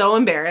be so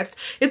embarrassed.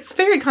 It's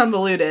very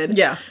convoluted.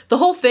 Yeah. The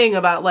whole thing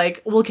about,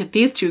 like, we'll get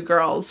these two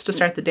girls to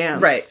start the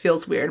dance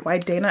feels weird. Why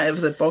Dana?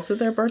 Was it both of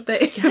their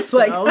birthdays? Yes,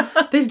 so.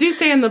 They do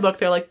say in the book,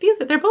 they're like,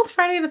 they're both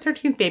Friday the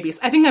 13th babies.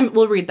 I think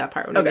we'll read that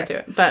part when we get to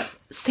it. But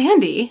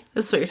Sandy,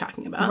 this is what you're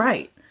talking about.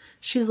 Right.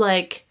 She's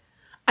like,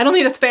 I don't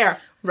think that's fair.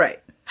 Right.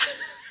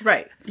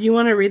 Right. You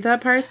want to read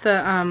that part?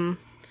 That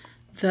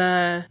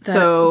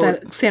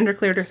Sandra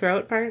cleared her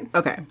throat part?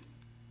 Okay.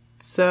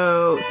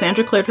 So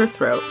Sandra cleared her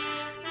throat.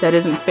 That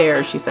isn't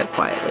fair, she said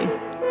quietly.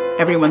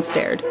 Everyone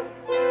stared.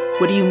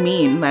 What do you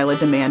mean? Lila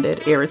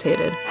demanded,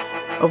 irritated.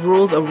 A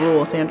rule's a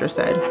rule, Sandra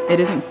said.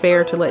 It isn't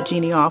fair to let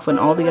Jeannie off when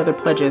all the other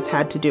pledges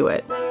had to do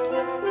it.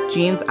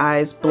 Jean's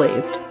eyes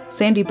blazed.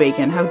 Sandy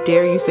Bacon, how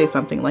dare you say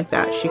something like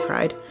that, she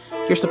cried.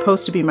 You're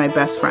supposed to be my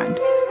best friend.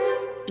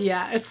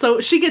 Yeah, it's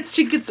so she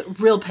gets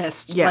real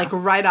pissed, like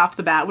right off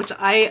the bat, which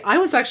I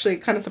was actually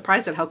kind of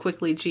surprised at how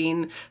quickly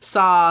Jean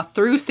saw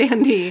through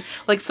Sandy,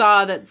 like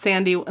saw that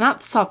Sandy,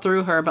 not saw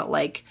through her, but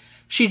like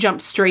she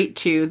jumped straight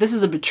to, this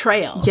is a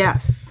betrayal.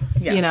 Yes.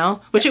 You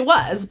know, which it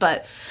was,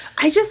 but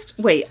I just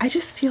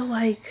feel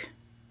like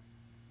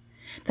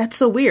that's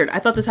so weird. I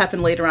thought this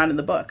happened later on in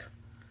the book.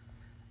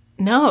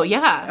 No,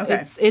 yeah.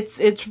 Okay. It's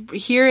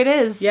here it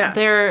is. Yeah.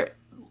 They're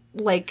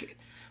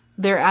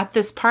at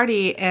this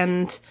party,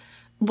 and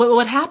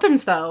what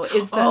happens though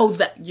is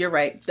that you're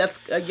right. That's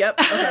yep.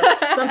 Okay.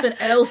 Something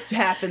else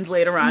happens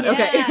later on. Yeah,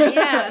 okay.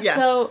 Yeah.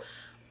 So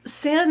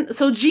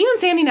Jean and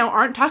Sandy now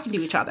aren't talking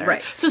to each other.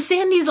 Right. So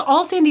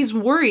Sandy's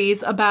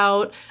worries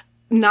about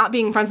not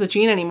being friends with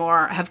Jean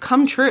anymore have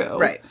come true.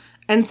 Right.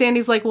 And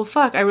Sandy's like, well,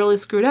 fuck, I really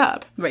screwed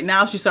up. Right.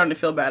 Now she's starting to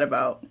feel bad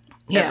about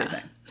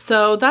everything.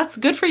 So that's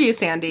good for you,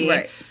 Sandy.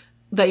 Right.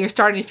 That you're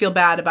starting to feel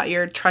bad about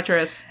your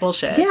treacherous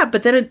bullshit. Yeah,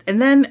 but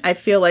then I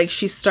feel like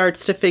she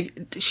starts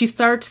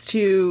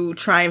to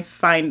try and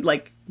find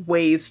like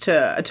ways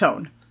to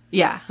atone.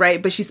 Yeah.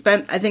 Right? But she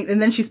spends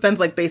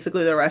like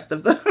basically the rest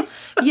of the book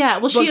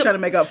trying to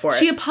make up for it.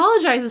 She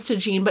apologizes to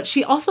Jean, but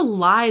she also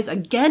lies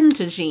again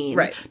to Jean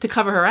to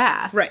cover her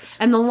ass. Right.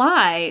 And the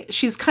lie,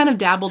 she's kind of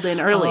dabbled in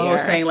earlier.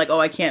 Saying like,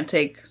 I can't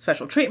take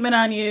special treatment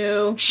on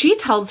you. She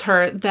tells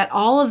her that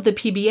all of the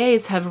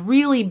PBAs have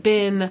really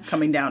been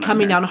coming down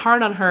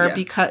hard on her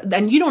because,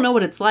 and you don't know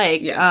what it's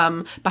like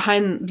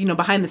behind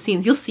the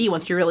scenes. You'll see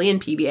once you're really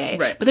in PBA.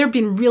 Right. But they've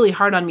been really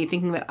hard on me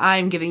thinking that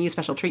I'm giving you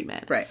special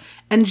treatment. Right.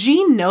 And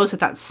Jean knows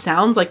that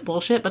sounds like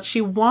bullshit, but she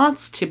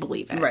wants to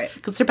believe it. Right.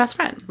 Because it's her best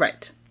friend.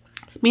 Right.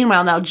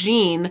 Meanwhile, now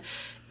Jean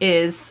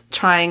is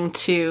trying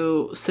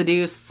to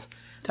seduce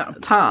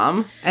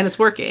Tom, and it's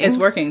working. It's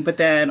working, but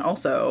then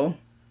also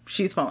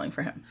she's falling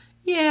for him.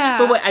 Yeah.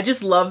 But wait, I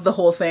just love the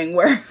whole thing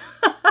where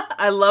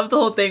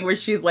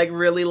she's like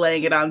really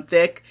laying it on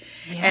thick.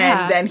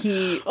 Yeah. And then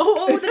he...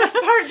 the best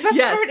part. The best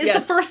part is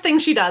the first thing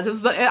she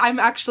does. I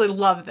actually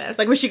love this.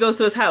 Like when she goes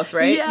to his house,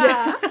 right?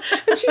 Yeah.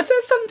 And she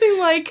says something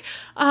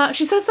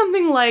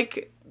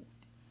like,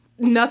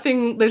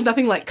 there's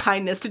nothing like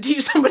kindness to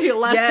teach somebody a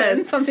lesson.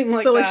 Yes. Something like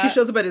that. So like she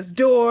shows up at his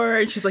door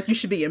and she's like, you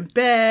should be in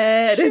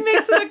bed. She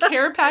makes him a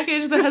care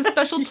package that has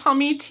special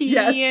tummy tea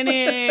in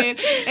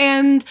it.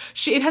 And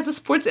it has a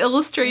Sports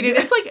Illustrated.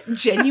 It's like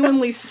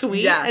genuinely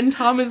sweet. Yeah. And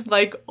Tom is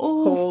like,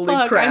 holy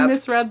fuck, crap. I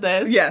misread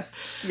this. Yes.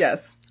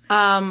 Yes.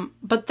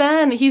 But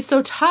then he's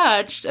so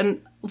touched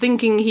and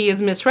thinking he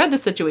has misread the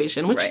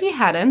situation, which he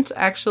hadn't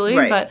actually,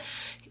 but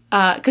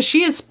because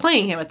she is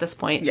playing him at this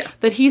point,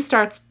 that he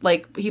starts,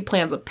 like, he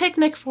plans a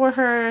picnic for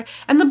her,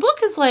 and the book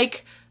is,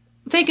 like,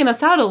 faking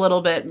us out a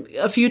little bit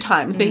a few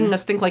times, making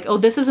us think, like,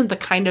 this isn't the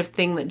kind of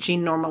thing that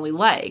Jean normally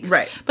likes.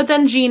 Right. But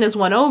then Jean is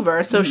won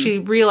over, so she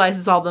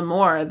realizes all the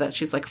more that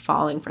she's, like,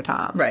 falling for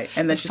Tom. Right.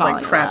 And then she's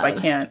like, crap, I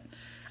can't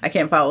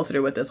follow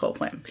through with this whole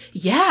plan.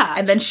 Yeah.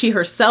 And then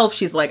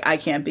she's like, I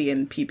can't be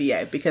in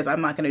PBA because I'm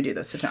not going to do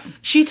this to Tom.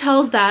 She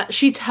tells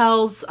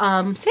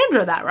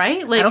Sandra that,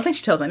 right? Like, I don't think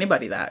she tells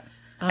anybody that.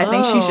 I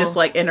think she's just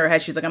like in her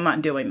head, she's like, I'm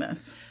not doing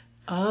this.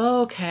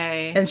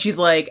 Okay. And she's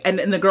like, and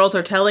the girls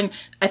are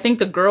I think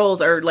the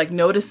girls are like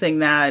noticing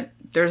that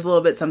there's a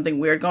little bit something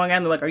weird going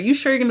on. They're like, are you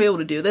sure you're going to be able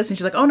to do this? And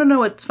she's like, oh,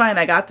 no, it's fine.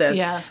 I got this.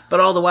 Yeah. But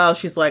all the while,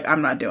 she's like,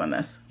 I'm not doing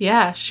this.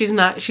 Yeah, she's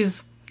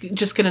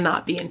just going to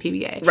not be in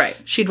PBA. Right.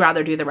 She'd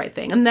rather do the right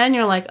thing. And then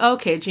you're like,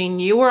 okay, Jean,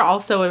 you were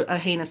also a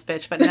heinous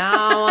bitch, but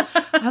now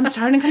I'm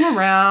starting to come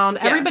around.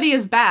 Yeah. Everybody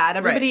is bad.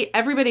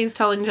 Everybody's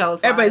telling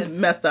jealous lies. Everybody's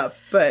messed up.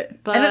 But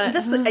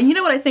and you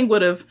know what I think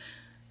would have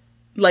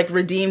like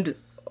redeemed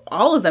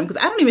all of them?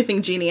 Because I don't even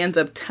think Jeannie ends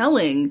up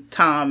telling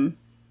Tom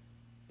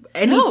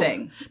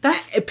anything. No,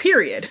 that's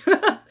period.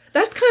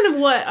 That's kind of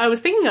what I was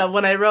thinking of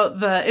when I wrote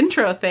the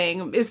intro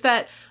thing, is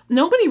that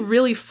nobody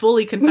really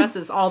fully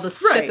confesses all the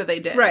shit that they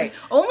did. Right.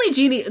 Only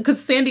Jeannie,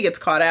 because Sandy gets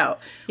caught out.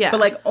 Yeah. But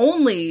like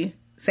only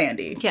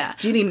Sandy. Yeah.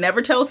 Jeannie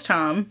never tells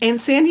Tom.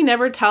 And Sandy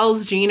never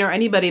tells Jean or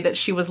anybody that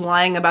she was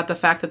lying about the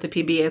fact that the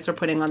PBAs were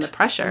putting on the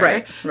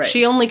pressure. Right.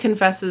 She only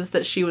confesses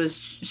that she was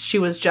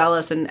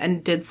jealous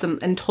and did some,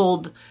 and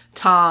told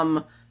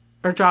Tom,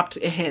 or dropped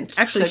a hint.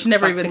 Actually, she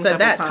never even said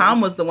that. Tom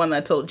was the one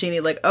that told Jeannie,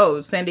 like, oh,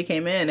 Sandy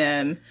came in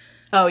and...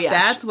 Oh, yeah.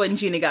 That's when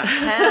Jeannie got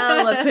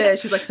hella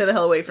pissed. She's like, stay the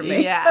hell away from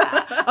me.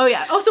 Yeah. Oh,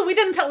 yeah. Oh, so we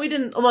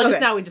didn't, well, I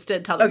guess now we just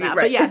did tell them that.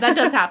 Right. But yeah, that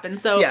does happen.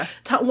 So yeah.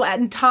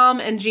 Tom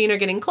and Jean are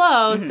getting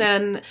close,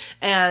 and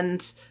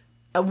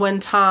when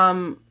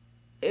Tom,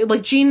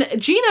 like, Jean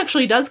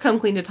actually does come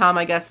clean to Tom,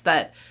 I guess,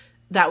 that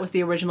was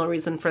the original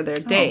reason for their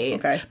date. Oh,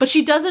 okay. But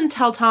she doesn't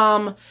tell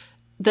Tom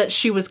that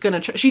she was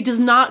going to... she does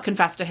not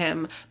confess to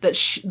him that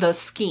the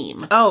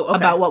scheme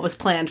about what was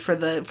planned for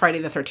the Friday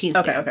the 13th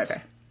dance.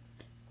 Okay.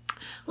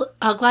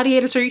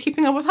 Gladiators, are you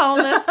keeping up with all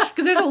of this?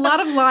 Because there's a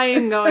lot of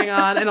lying going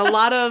on, and a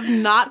lot of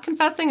not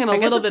confessing, and a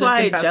little bit of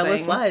confessing.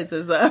 Jealous Lies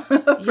is a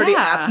pretty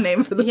apt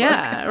name for the book.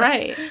 Yeah,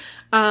 right.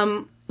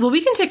 Well,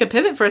 we can take a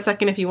pivot for a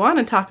second if you want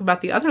and talk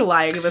about the other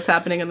lying that's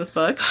happening in this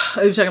book.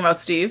 Are you talking about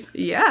Steve?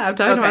 Yeah, I'm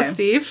talking about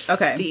Steve.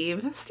 Okay.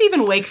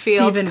 Stephen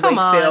Wakefield.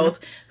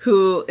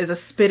 Who is a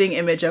spitting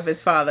image of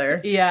his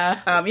father.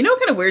 Yeah. You know what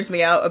kind of weirds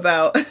me out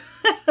about...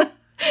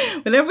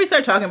 Whenever we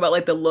start talking about,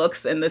 like, the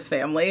looks in this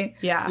family,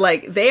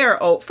 like, they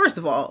are, first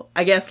of all,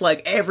 I guess,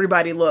 like,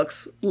 everybody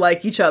looks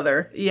like each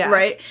other,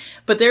 right?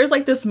 But there's,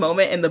 like, this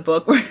moment in the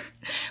book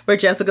where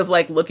Jessica's,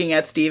 like, looking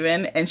at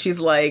Steven, and she's,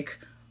 like,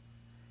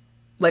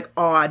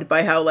 awed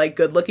by how, like,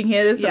 good-looking he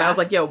is, and I was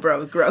like, yo,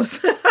 bro,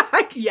 gross.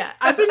 Yeah,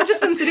 I've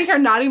just been sitting here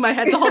nodding my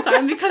head the whole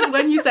time, because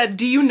when you said,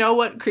 do you know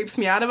what creeps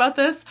me out about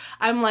this?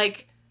 I'm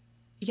like,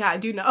 yeah, I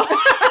do know.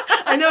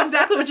 I know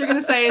exactly what you're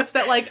going to say. It's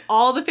that, like,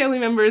 all the family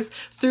members,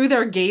 through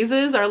their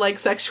gazes, are, like,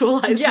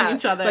 sexualizing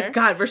each other. Like,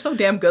 God, we're so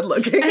damn good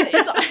looking. And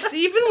it's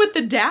even with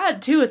the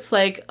dad, too. It's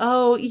like,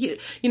 oh, you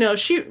know,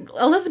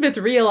 Elizabeth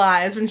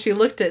realized when she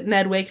looked at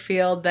Ned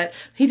Wakefield that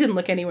he didn't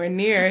look anywhere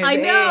near his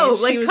age.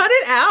 Like, cut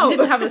it out. He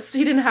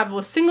didn't have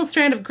a single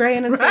strand of gray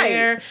in his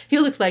hair. He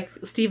looked like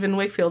Stephen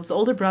Wakefield's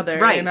older brother,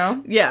 you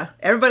know? Yeah.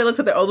 Everybody looks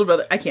at their older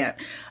brother. I can't.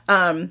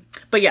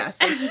 But yeah,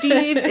 so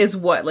Steve is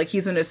what? Like,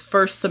 he's in his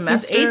first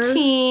semester? He's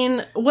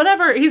 18,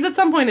 whatever. He's at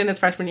some point in his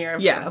freshman year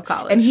of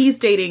college. And he's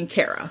dating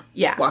Kara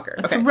Walker.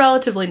 It's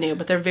relatively new,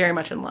 but they're very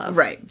much in love.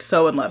 Right.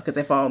 So in love, because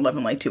they fall in love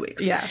in like 2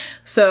 weeks. Yeah.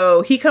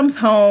 So he comes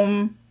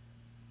home,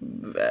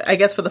 I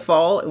guess for the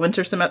fall,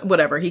 winter semester,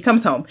 whatever. He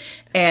comes home,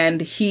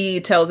 and he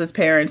tells his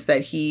parents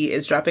that he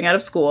is dropping out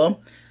of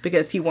school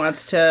because he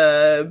wants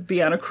to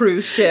be on a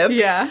cruise ship.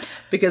 Yeah.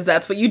 Because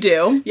that's what you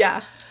do.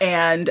 Yeah.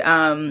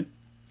 And,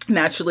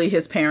 naturally,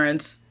 his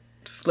parents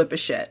flip a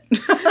shit.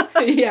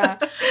 Yeah.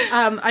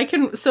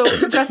 So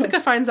Jessica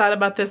finds out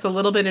about this a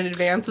little bit in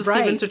advance of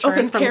Stephen's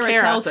return from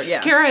Kara. Tells her,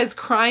 Kara is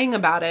crying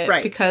about it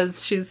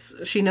because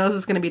she knows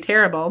it's going to be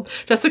terrible.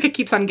 Jessica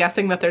keeps on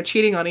guessing that they're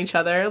cheating on each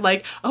other.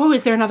 Like, oh,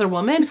 is there another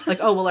woman? Like,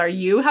 oh, well, are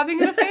you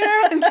having an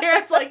affair? And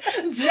Kara's like,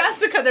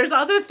 Jessica, there's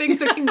other things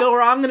that can go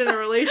wrong in a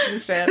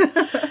relationship.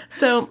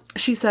 So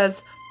she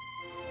says,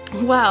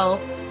 well,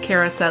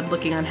 Kara said,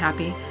 looking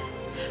unhappy,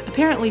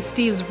 apparently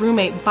Steve's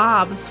roommate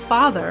Bob's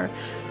father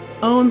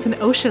owns an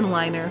ocean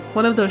liner,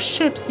 one of those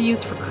ships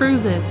used for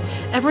cruises.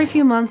 Every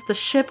few months, the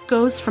ship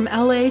goes from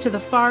LA to the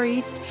Far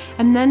East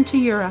and then to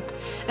Europe.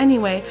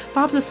 Anyway,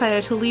 Bob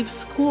decided to leave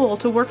school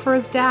to work for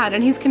his dad,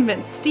 and he's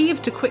convinced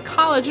Steve to quit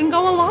college and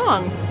go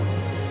along.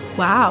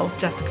 Wow,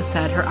 Jessica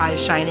said, her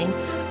eyes shining.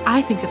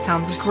 I think it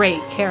sounds great,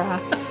 Kara.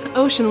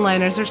 Ocean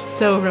liners are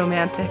so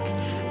romantic.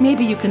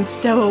 Maybe you can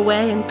stow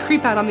away and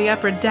creep out on the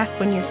upper deck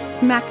when you're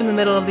smack in the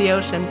middle of the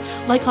ocean,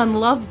 like on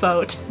Love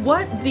Boat.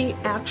 What the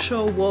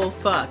actual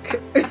fuck?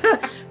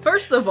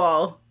 First of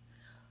all,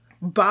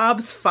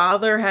 Bob's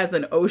father has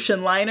an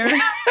ocean liner.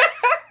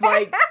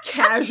 Like,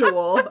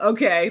 casual.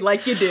 Okay,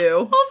 like you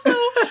do. Also,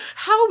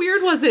 how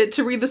weird was it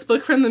to read this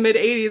book from the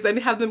mid-'80s and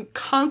have them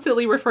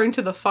constantly referring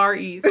to the Far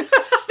East?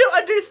 I don't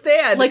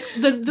understand. Like,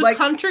 the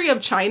country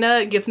of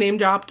China gets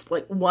name-dropped,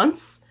 like,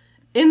 once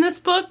in this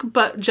book,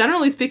 but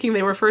generally speaking,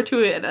 they refer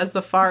to it as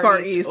the Far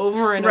East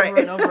over and over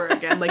and over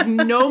again. Like,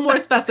 no more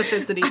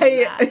specificity than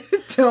that. I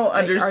don't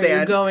understand. Are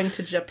you going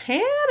to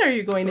Japan? Are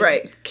you going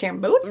to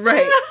Cambodia?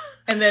 Right.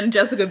 And then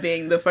Jessica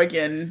being the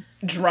fucking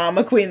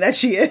drama queen that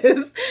she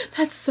is.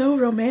 That's so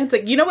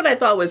romantic. You know what I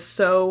thought was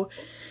so...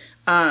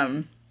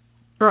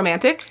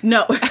 romantic?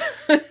 No.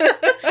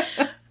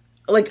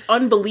 Like,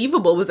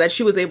 unbelievable was that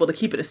she was able to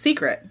keep it a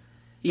secret.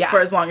 Yeah.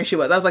 For as long as she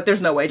was. I was like,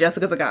 there's no way.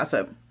 Jessica's a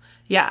gossip.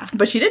 Yeah.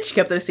 But she did. She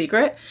kept it a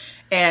secret.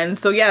 And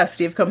so, yeah,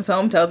 Steve comes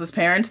home, tells his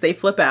parents, they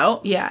flip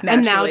out. Yeah.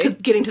 Naturally. And now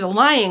getting to the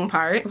lying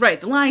part. Right.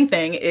 The lying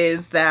thing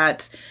is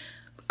that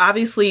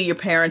obviously your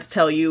parents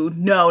tell you,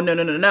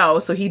 no.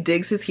 So he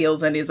digs his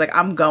heels in. He's like,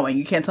 I'm going.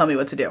 You can't tell me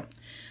what to do.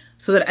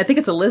 So that I think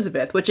it's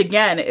Elizabeth, which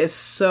again is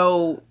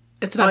so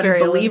it's not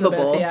unbelievable.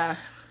 Very Elizabeth, yeah.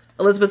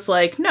 Elizabeth's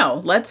like,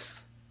 no,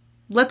 let's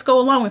go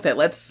along with it.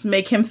 Let's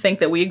make him think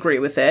that we agree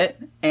with it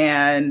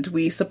and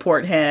we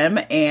support him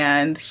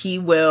and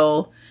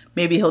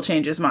maybe he'll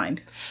change his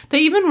mind. They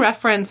even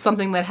reference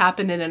something that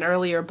happened in an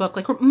earlier book.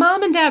 Like,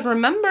 Mom and Dad,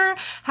 remember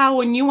how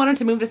when you wanted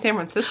to move to San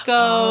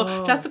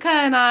Francisco, Jessica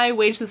and I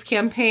waged this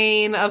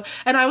campaign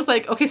and I was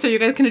like, okay, so you're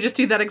going to just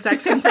do that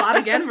exact same plot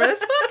again for this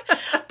book?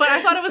 But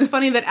I thought it was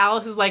funny that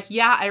Alice is like,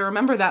 yeah, I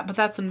remember that, but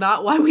that's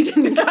not why we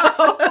didn't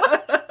go.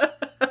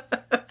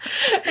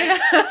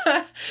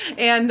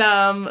 And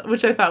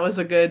which I thought was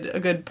a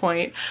good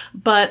point.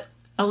 But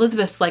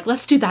Elizabeth's like,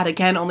 let's do that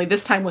again, only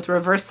this time with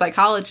reverse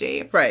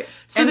psychology. Right.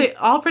 So they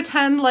all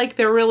pretend like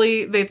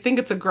they think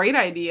it's a great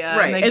idea.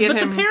 Right. And they get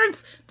him...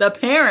 the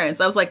parents,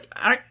 I was like,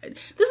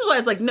 this is why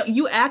it's like, no,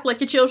 you act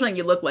like your children,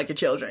 you look like your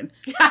children.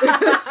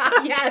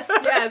 Yes.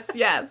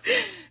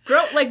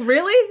 Girl, like,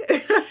 really?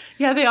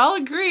 Yeah, they all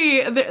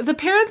agree. The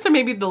parents are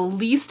maybe the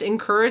least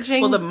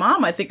encouraging. Well, the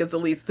mom, I think, is the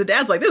least. The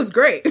dad's like, this is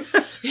great.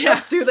 Yeah.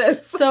 Let's do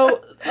this.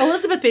 So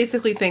Elizabeth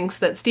basically thinks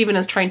that Stephen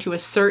is trying to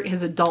assert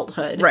his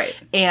adulthood. Right.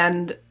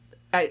 And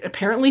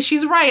apparently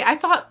she's right. I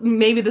thought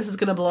maybe this was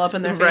going to blow up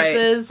in their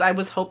faces. Right. I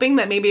was hoping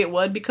that maybe it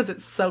would because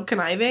it's so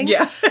conniving.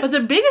 Yeah. But the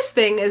biggest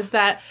thing is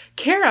that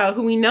Kara,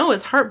 who we know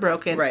is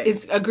heartbroken,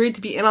 is agreed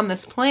to be in on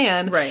this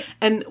plan. Right.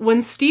 And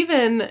when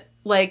Stephen...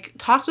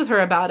 talked with her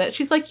about it.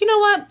 She's like, you know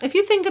what? If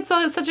you think it's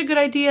such a good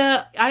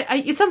idea,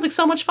 it sounds like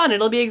so much fun.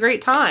 It'll be a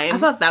great time. I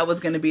thought that was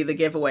going to be the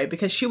giveaway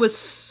because she was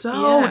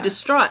so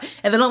distraught.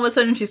 And then all of a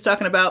sudden she's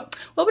talking about,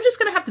 well, we're just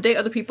going to have to date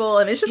other people.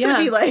 And it's just going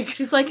to be like...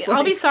 She's like,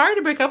 I'll be sorry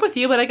to break up with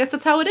you, but I guess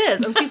that's how it is.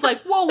 And Steve's like,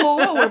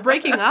 whoa, we're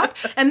breaking up.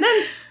 And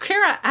then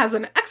Kara has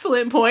an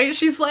excellent point.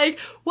 She's like,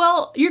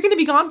 well, you're going to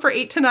be gone for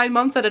 8 to 9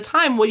 months at a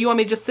time. Will you want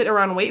me to just sit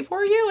around and wait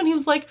for you? And he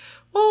was like,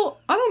 well,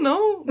 I don't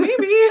know.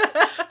 Maybe.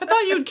 I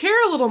thought you'd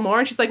care a little more.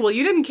 And she's like, well,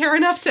 you didn't care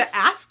enough to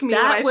ask me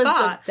what I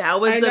thought.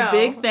 That was the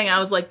big thing. I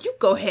was like, you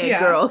go ahead,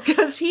 girl.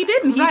 Because he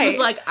didn't. He was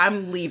like,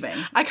 I'm leaving.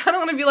 I kind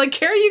of want to be like,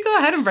 Carrie, you go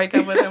ahead and break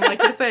up with him,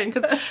 like you're saying.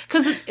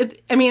 Because,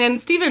 and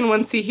Stephen,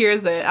 once he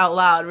hears it out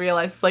loud,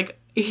 realizes, like,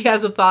 he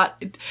has a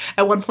thought.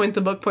 At one point,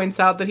 the book points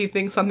out that he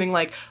thinks something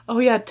like, oh,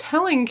 yeah,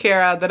 telling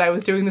Kara that I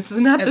was doing this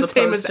is not the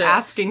same as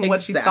asking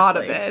what she thought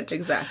of it.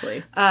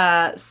 Exactly.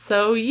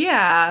 So,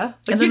 yeah.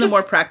 And then the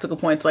more practical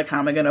points, like, how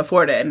am I going to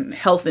afford it? And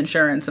health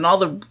insurance and all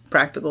the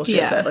practical shit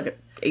that, like,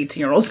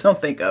 18-year-olds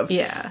don't think of.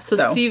 Yeah. So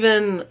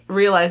Stephen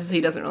realizes he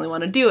doesn't really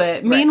want to do it.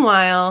 Right.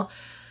 Meanwhile,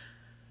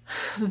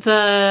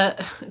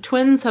 the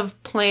twins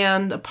have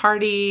planned a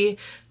party...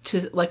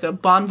 to like a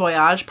bon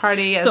voyage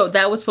party. So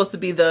that was supposed to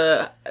be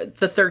the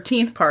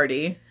 13th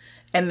party.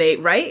 And they,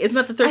 right? Isn't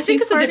that the 13th party? I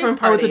think it's a different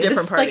party. Oh, it's a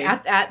different party.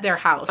 Like at their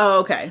house. Oh,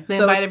 okay. They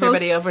invite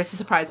everybody over. It's a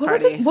surprise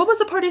party. What was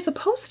the party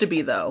supposed to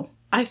be, though?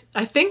 I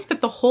think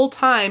that the whole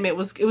time it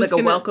was like a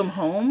welcome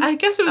home? I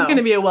guess it was going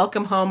to be a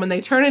welcome home, and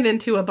they turn it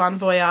into a bon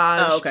voyage.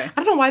 Oh, okay.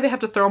 I don't know why they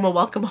have to throw him a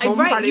welcome home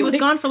party. He was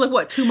gone for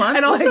 2 months?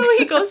 And also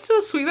he goes to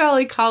a Sweet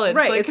Valley College.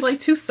 Right,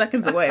 it's 2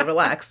 seconds away.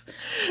 Relax.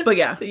 But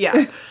yeah.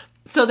 Yeah.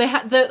 So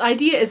the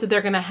idea is that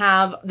they're going to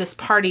have this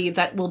party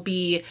that will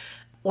be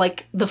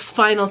like the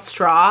final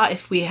straw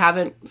if we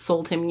haven't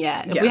sold him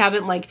yet. If we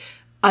haven't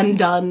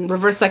undone,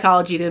 reverse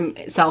psychology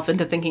himself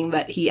into thinking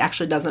that he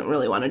actually doesn't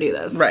really want to do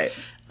this. Right.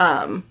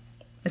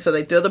 And so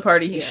they throw the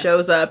party, he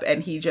shows up,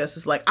 and he just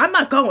is like, I'm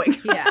not going.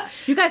 Yeah.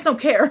 You guys don't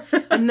care.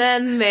 And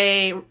then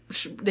they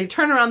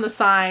turn around the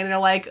sign, and they're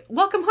like,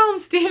 welcome home,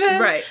 Stephen.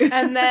 Right.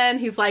 And then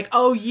he's like,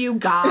 oh, you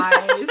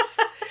guys.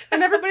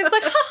 And everybody's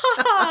like, ha,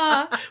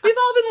 ha, ha. We've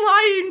all been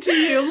lying to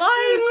you.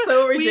 Lying.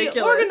 So ridiculous.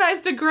 We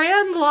organized a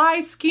grand lie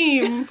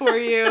scheme for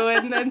you,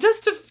 and then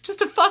just to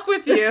fuck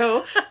with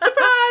you.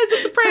 Surprise,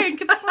 it's a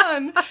prank. It's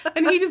fun.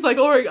 And he just like,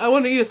 oh, I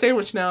want to eat a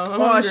sandwich now. I'm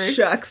hungry. Oh,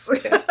 shucks.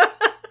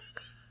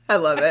 I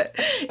love it.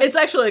 It's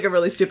actually a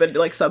really stupid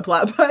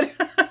subplot,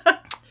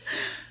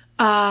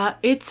 but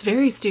it's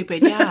very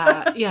stupid.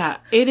 Yeah, yeah.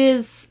 It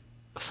is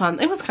fun.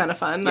 It was kind of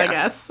fun, I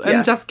guess,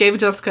 and just gave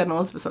Jessica and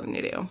Elizabeth something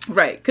to do.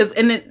 Right, because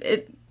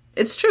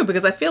it's true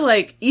because I feel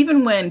like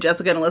even when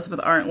Jessica and Elizabeth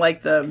aren't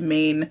the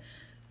main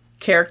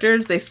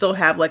characters, they still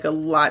have a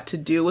lot to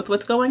do with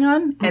what's going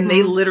on, and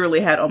they literally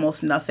had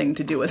almost nothing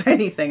to do with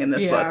anything in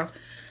this book.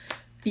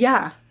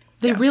 Yeah,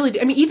 they really do.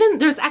 I mean, even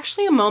there's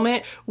actually a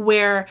moment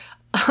where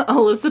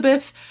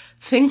Elizabeth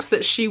thinks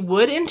that she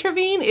would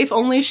intervene if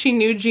only she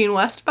knew Jean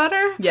West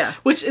better. Yeah.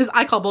 Which is,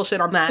 I call bullshit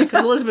on that,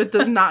 because Elizabeth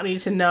does not need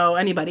to know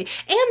anybody.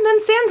 And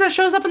then Sandra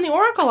shows up in the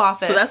Oracle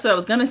office. So that's what I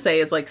was going to say,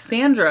 is like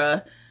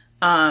Sandra,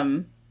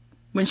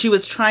 when she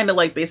was trying to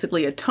like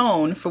basically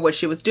atone for what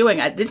she was doing,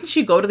 didn't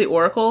she go to the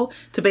Oracle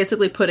to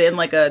basically put in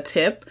like a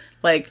tip?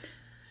 Like,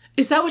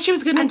 is that what she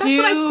was going to do? That's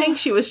what I think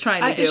she was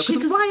trying to do.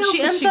 Because why else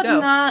would she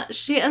go?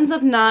 She ends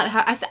up not.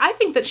 I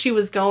think that she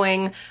was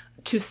going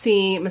to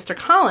see Mr.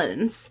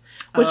 Collins,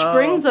 which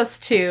brings us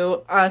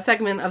to a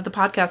segment of the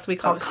podcast we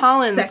call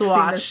Collins Sexy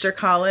Watch. Mr.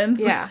 Collins.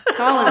 Yeah,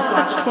 Collins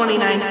Watch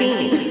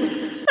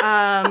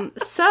 2019.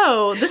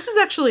 So this is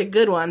actually a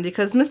good one,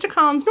 because Mr.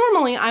 Collins,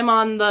 normally I'm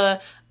on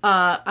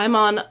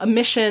a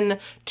mission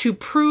to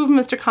prove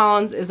Mr.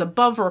 Collins is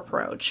above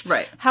reproach.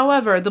 Right.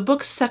 However, the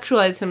books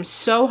sexualize him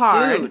so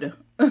hard. Dude.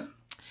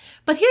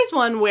 But here's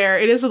one where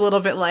it is a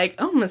little bit like,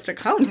 oh, Mr.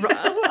 Collins,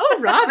 oh,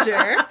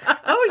 Roger,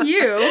 oh,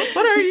 you,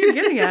 what are you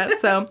getting at?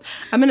 So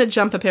I'm going to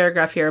jump a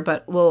paragraph here,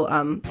 but we'll,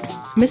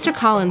 Mr.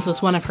 Collins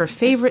was one of her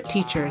favorite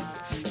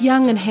teachers.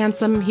 Young and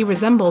handsome, he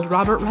resembled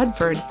Robert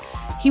Redford.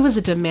 He was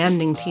a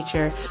demanding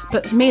teacher,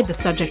 but made the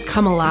subject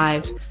come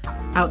alive.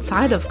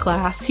 Outside of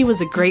class, he was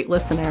a great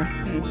listener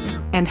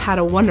and had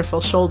a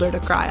wonderful shoulder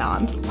to cry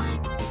on.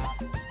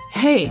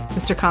 Hey,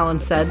 Mr.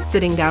 Collins said,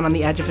 sitting down on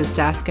the edge of his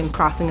desk and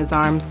crossing his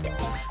arms.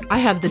 I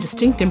have the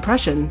distinct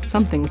impression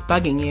something's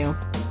bugging you.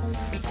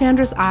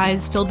 Sandra's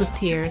eyes filled with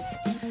tears.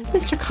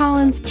 Mr.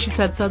 Collins, she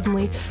said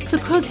suddenly,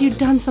 suppose you'd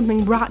done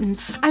something rotten,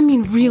 I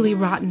mean really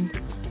rotten,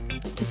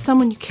 to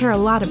someone you care a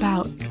lot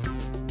about.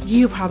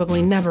 You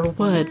probably never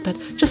would, but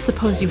just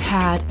suppose you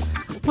had.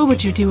 What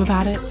would you do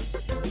about it?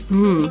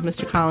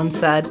 Mr. Collins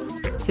said,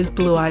 his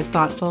blue eyes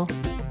thoughtful.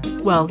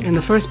 Well, in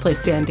the first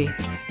place, Sandy,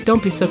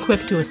 don't be so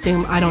quick to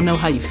assume I don't know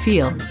how you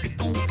feel.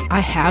 I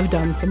have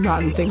done some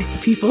rotten things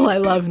to people I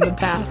love in the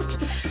past.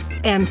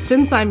 And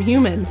since I'm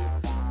human,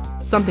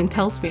 something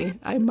tells me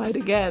I might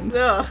again.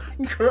 Ugh,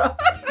 gross,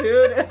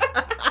 dude. I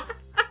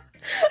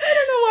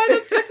don't know why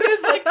that struck me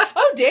as like,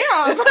 oh,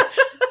 damn.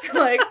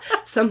 Like,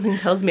 something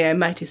tells me I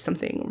might do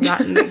something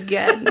rotten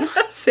again,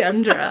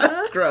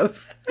 Sandra.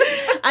 Gross.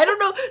 I don't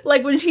know,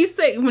 like, when she's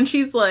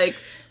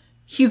like,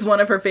 he's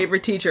one of her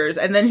favorite teachers,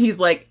 and then he's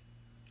like,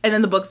 and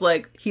then the book's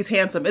like, he's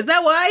handsome. Is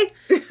that why?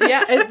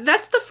 Yeah,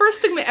 that's the first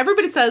thing that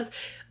everybody says.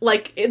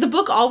 Like, the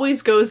book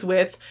always goes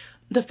with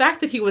the fact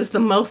that he was the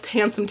most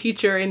handsome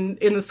teacher in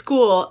the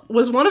school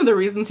was one of the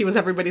reasons he was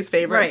everybody's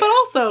favorite. Right.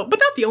 But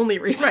not the only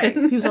reason. Right.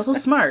 He was also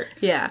smart.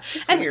 Yeah.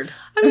 It's weird.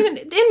 I mean,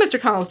 in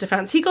Mr. Collins'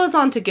 defense, he goes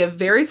on to give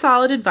very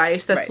solid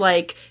advice that's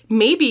like,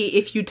 maybe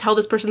if you tell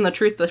this person the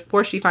truth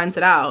before she finds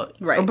it out,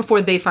 or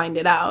before they find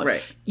it out,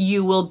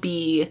 you will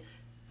be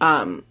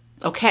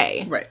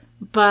okay. Right.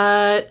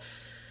 But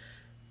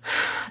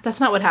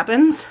that's not what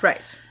happens.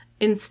 Right.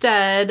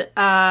 Instead,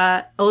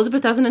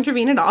 Elizabeth doesn't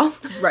intervene at all.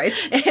 Right.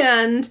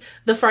 And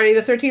the Friday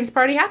the 13th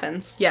party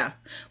happens. Yeah.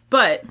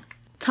 But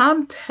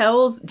Tom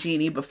tells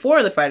Jeannie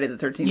before the Friday the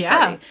 13th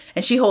party,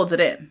 and she holds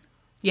it in.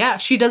 Yeah,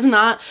 she does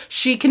not.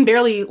 She can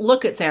barely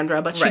look at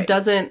Sandra, but she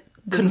doesn't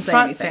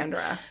confront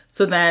Sandra.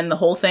 So then the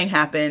whole thing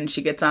happens.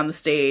 She gets on the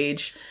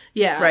stage.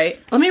 Yeah. Right?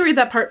 Let me read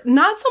that part.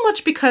 Not so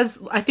much because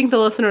I think the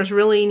listeners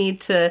really need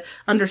to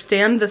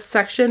understand this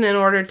section in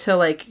order to,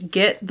 like,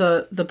 get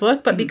the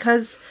book, but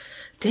because,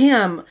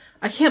 damn,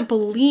 I can't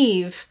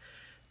believe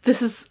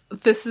this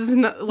is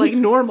not, like,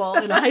 normal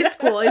in high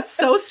school. It's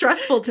so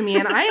stressful to me,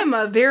 and I'm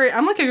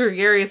like a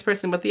gregarious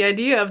person, but the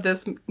idea of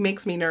this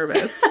makes me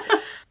nervous.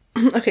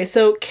 Okay,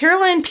 so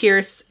Caroline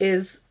Pierce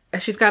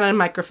she's got a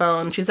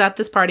microphone. She's at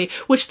this party,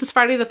 which this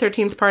Friday the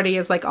 13th party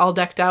is, like, all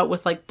decked out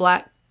with, like,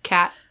 black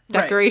cat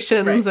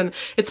decorations, and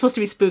it's supposed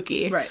to be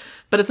spooky. Right.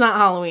 But it's not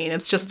Halloween.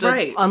 It's just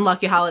an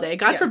unlucky holiday.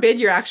 God forbid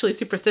you're actually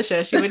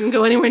superstitious. You wouldn't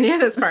go anywhere near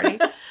this party.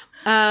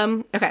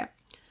 Okay.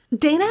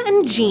 Dana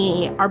and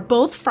Jeannie are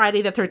both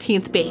Friday the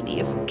 13th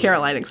babies,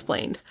 Caroline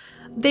explained.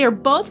 They are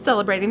both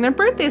celebrating their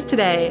birthdays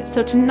today,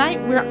 so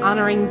tonight we're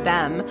honoring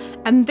them,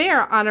 and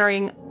they're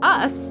honoring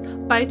us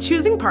by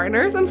choosing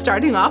partners and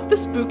starting off the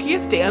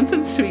spookiest dance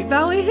in Sweet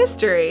Valley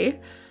history.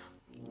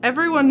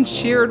 Everyone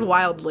cheered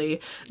wildly.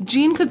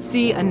 Jean could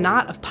see a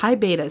knot of Pi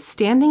Betas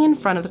standing in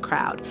front of the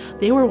crowd.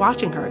 They were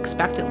watching her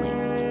expectantly,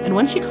 and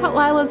when she caught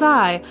Lila's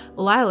eye,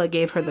 Lila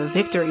gave her the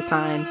victory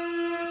sign.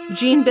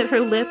 Jean bit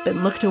her lip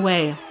and looked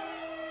away.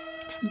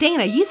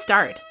 Dana, you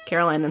start,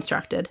 Caroline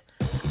instructed.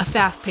 A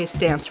fast-paced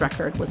dance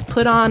record was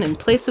put on in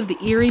place of the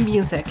eerie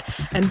music,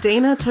 and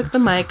Dana took the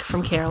mic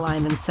from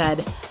Caroline and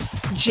said,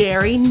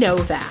 Jerry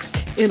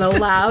Novak, in a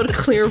loud,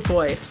 clear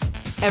voice.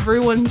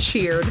 Everyone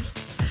cheered.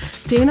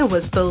 Dana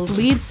was the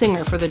lead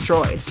singer for the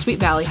Droids, Sweet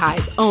Valley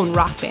High's own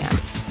rock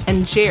band,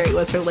 and Jerry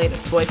was her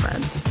latest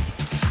boyfriend.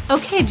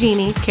 Okay,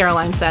 Jeannie,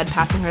 Caroline said,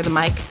 passing her the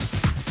mic.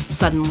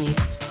 Suddenly,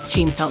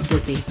 Jean felt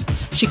dizzy.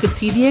 She could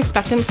see the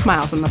expectant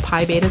smiles on the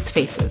Pi Betas'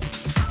 faces.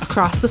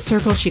 Across the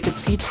circle, she could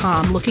see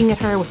Tom looking at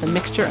her with a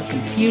mixture of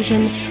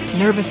confusion,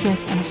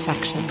 nervousness, and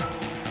affection.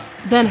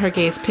 Then her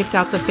gaze picked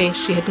out the face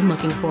she had been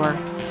looking for.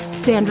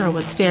 Sandra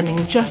was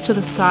standing just to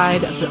the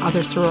side of the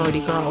other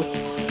sorority girls.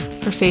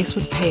 Her face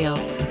was pale,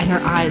 and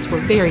her eyes were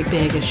very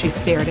big as she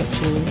stared at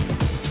Jean.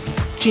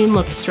 Jean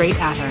looked straight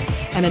at her,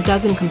 and a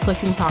dozen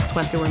conflicting thoughts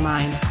went through her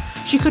mind.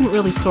 She couldn't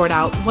really sort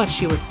out what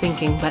she was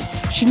thinking, but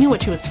she knew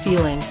what she was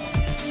feeling.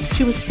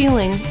 She was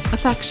feeling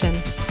affection.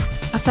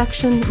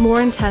 Affection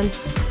more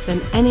intense than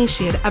any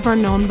she had ever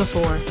known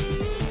before.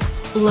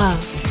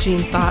 Love, Jean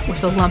thought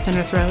with a lump in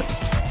her throat,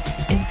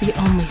 is the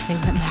only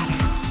thing that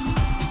matters.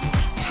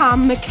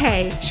 Tom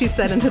McKay, she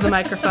said into the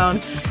microphone.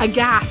 A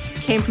gasp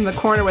came from the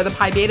corner where the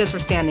Pi Betas were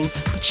standing,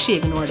 but she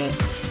ignored it.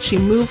 She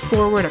moved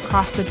forward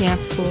across the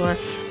dance floor,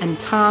 and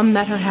Tom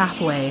met her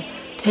halfway,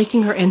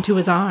 taking her into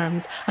his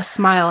arms, a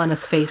smile on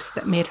his face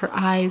that made her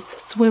eyes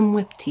swim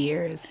with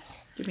tears.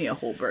 Give me a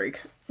whole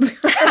break.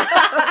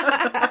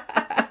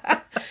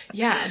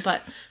 Yeah,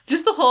 but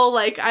just the whole,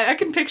 like, I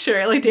can picture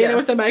it, like, Dana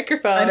with the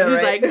microphone. I know,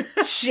 who's right?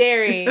 Like,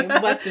 Sherry,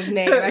 what's his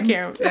name? I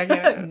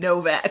can't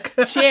Novak.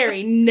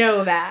 Sherry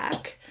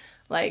Novak.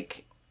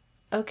 Like,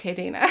 okay,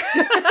 Dana.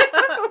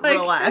 Like,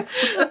 relax.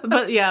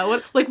 But yeah,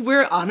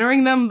 we're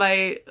honoring them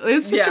by,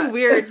 it's such a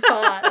weird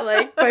thought,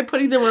 like, by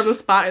putting them on the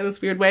spot in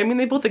this weird way. I mean,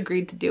 they both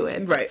agreed to do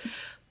it. Right.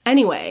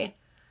 Anyway,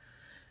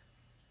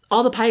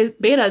 all the Pi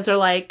Betas are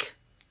like,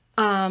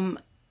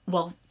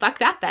 well, fuck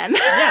that then.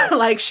 Yeah.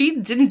 Like, she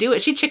didn't do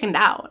it. She chickened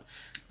out.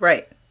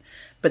 Right.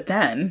 But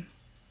then,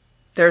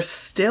 they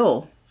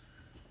still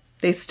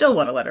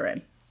want to let her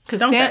in.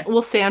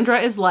 Because Sandra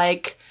is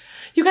like,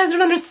 you guys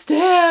don't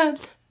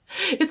understand.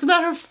 It's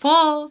not her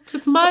fault.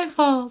 It's my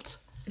fault.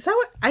 Is that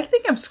what? I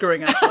think I'm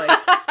screwing up.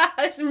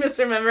 Like,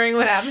 misremembering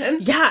what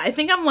happened. Yeah, I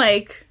think I'm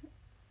like,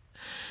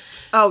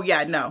 oh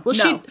yeah, no. Well,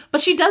 no.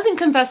 she doesn't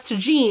confess to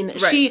Jean. Right.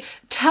 She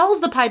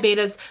tells the Pi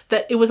Betas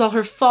that it was all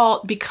her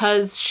fault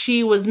because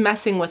she was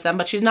messing with them,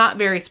 but she's not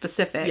very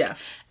specific. Yeah.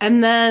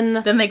 And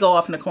then they go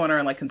off in the corner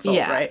and like consult,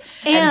 right?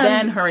 And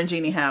then her and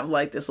Jeannie have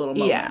like this little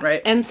moment,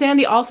 right? And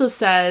Sandy also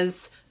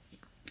says,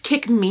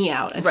 kick me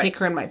out and take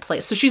her in my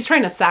place. So she's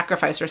trying to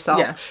sacrifice herself.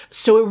 Yeah.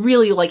 So it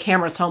really like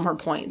hammers home her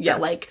point that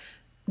like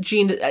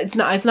Jean, it's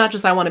not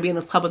just I want to be in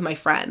this club with my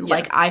friend. Yeah.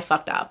 Like I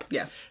fucked up.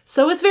 Yeah.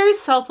 So it's very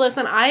selfless,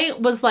 and I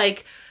was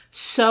like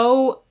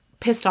so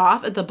pissed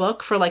off at the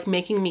book for like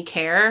making me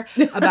care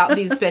about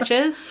these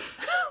bitches.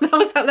 That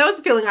was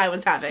the feeling I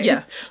was having.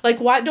 Yeah. Like,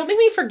 why don't make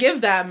me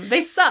forgive them?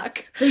 They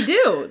suck. They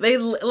do. They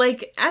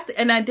like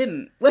and I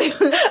didn't.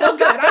 Oh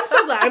god, I'm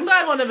so glad. I'm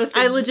glad one of us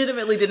did. I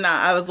legitimately did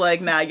not. I was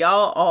like, nah,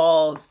 y'all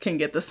all can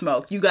get the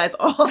smoke. You guys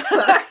all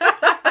suck.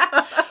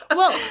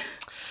 Well,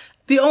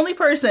 the only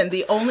person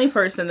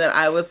that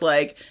I was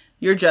like,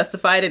 you're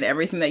justified in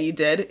everything that you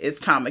did is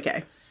Tom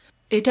McKay.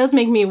 It does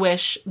make me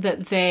wish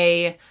that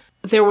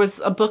there was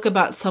a book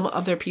about some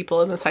other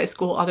people in this high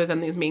school other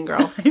than these mean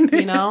girls,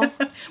 you know?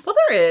 Well,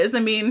 there is.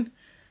 I mean,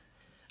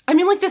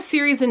 like this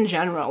series in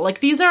general. Like,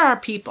 these are our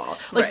people.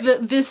 Like,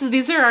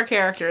 these are our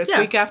characters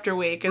week after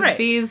week. Is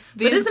these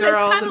girls it's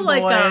kind of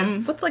like,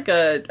 boys. What's like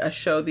a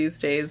show these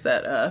days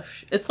that,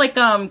 it's like,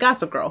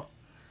 Gossip Girl.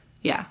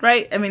 Yeah.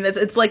 Right? I mean,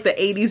 it's like the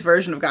 80s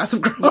version of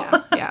Gossip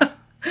Girl. Yeah.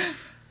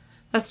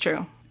 That's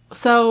true.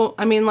 So,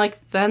 I mean, like,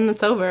 then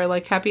it's over.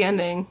 Like, happy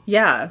ending.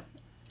 Yeah.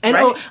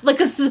 And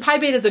because the Pi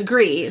Betas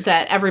agree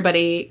that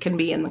everybody can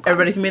be in the club.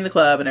 Everybody can be in the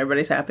club and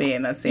everybody's happy,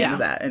 and that's the end of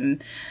that.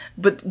 And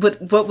but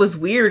what was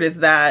weird is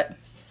that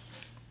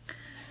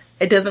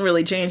it doesn't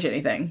really change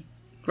anything,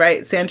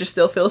 right? Sandra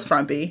still feels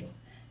frumpy.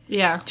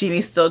 Yeah.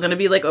 Jeannie's still going to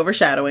be like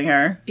overshadowing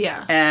her.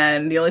 Yeah.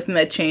 And the only thing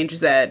that changed is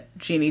that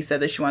Jeannie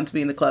said that she wants to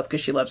be in the club because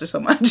she loves her so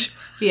much.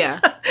 Yeah.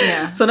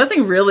 Yeah. So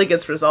nothing really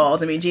gets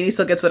resolved. I mean, Jeannie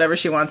still gets whatever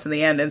she wants in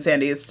the end, and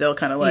Sandy is still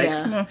kind of like,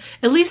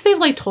 At least they've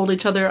like told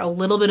each other a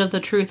little bit of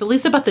the truth, at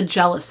least about the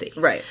jealousy.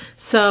 Right.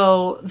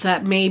 So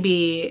that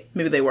maybe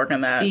they work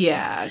on that.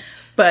 Yeah.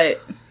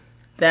 But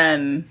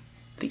then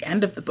the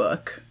end of the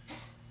book.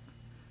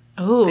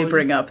 Oh. They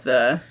bring up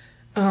the...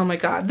 Oh my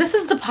god. This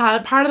is the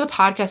part of the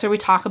podcast where we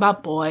talk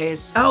about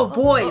boys. Oh,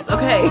 boys.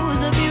 Okay.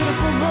 Boys are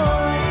beautiful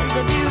boys,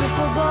 are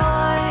beautiful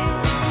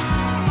boys.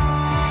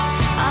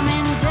 I'm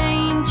in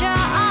danger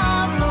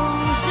of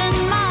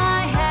losing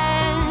my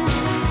head.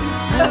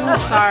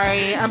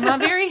 Sorry. I'm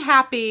not very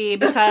happy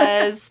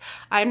because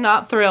I'm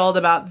not thrilled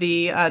about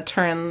the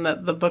turn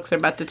that the books are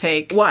about to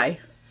take. Why?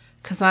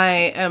 Because I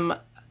am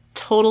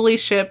totally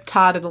ship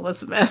Todd and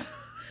Elizabeth.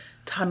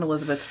 Todd and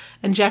Elizabeth.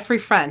 And Jeffrey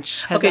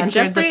French has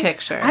entered the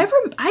picture.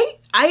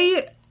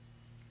 I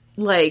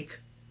like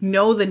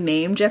know the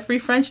name Jeffrey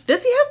French.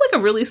 Does he have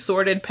like a really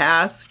sordid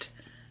past?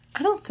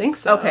 I don't think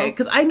so. Okay,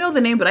 because I know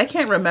the name, but I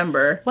can't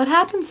remember. What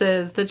happens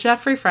is that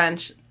Jeffrey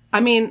French, I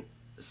mean,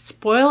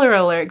 spoiler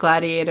alert,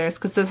 Gladiators,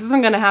 because this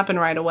isn't going to happen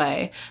right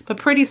away, but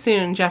pretty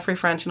soon Jeffrey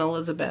French and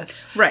Elizabeth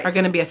are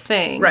going to be a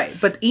thing. Right,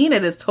 but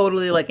Enid is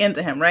totally like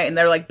into him, right? And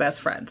they're like best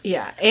friends.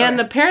 Yeah,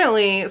 and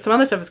apparently some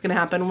other stuff is going to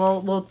happen.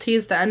 We'll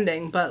tease the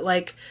ending, but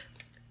like...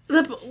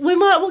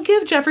 We'll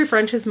give Jeffrey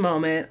French his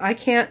moment. I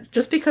can't,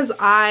 just because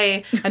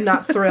I am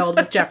not thrilled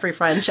with Jeffrey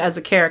French as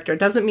a character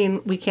doesn't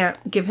mean we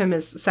can't give him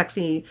his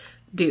sexy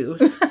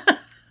dues.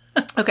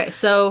 Okay,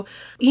 so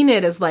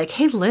Enid is like,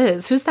 hey,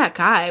 Liz, who's that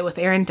guy with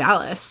Aaron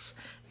Dallas?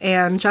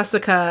 And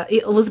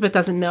Elizabeth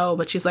doesn't know,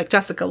 but she's like,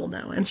 Jessica will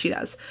know, and she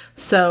does.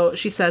 So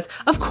she says,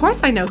 of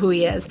course I know who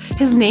he is.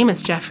 His name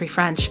is Jeffrey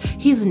French.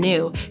 He's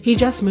new. He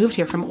just moved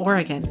here from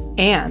Oregon.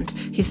 And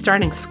he's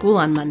starting school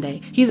on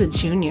Monday. He's a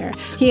junior.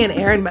 He and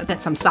Aaron met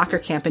at some soccer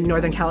camp in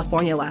Northern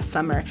California last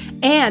summer.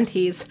 And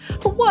he's...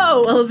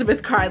 Whoa,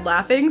 Elizabeth cried,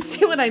 laughing.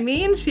 See what I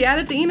mean? She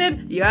added to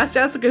Enid, you ask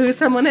Jessica who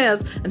someone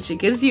is, and she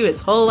gives you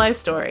his whole life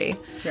story.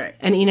 Right.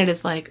 And Enid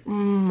is like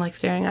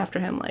staring after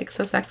him, like,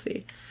 so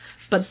sexy.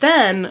 But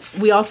then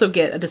we also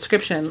get a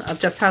description of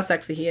just how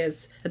sexy he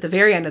is at the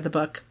very end of the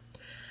book.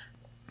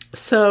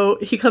 So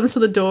he comes to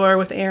the door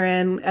with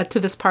Aaron to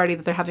this party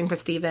that they're having for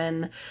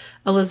Stephen.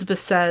 Elizabeth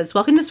says,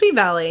 welcome to Sweet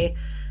Valley.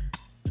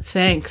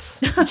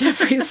 Thanks,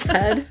 Jeffrey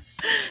said.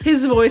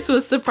 His voice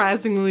was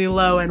surprisingly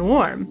low and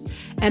warm.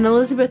 And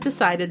Elizabeth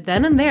decided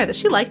then and there that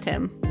she liked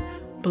him.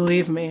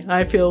 Believe me,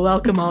 I feel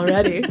welcome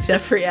already,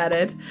 Jeffrey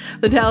added.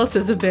 The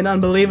Dallases have been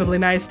unbelievably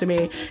nice to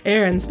me.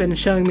 Aaron's been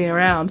showing me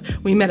around.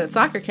 We met at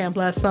soccer camp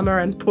last summer,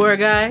 and poor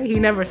guy, he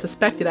never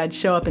suspected I'd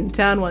show up in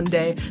town one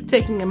day,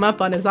 taking him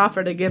up on his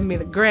offer to give me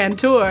the grand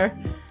tour.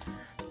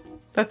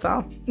 That's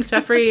all.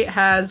 Jeffrey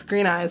has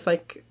green eyes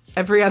like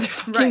every other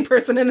fucking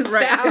person in this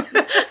town.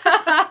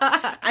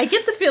 I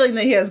get the feeling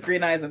that he has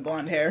green eyes and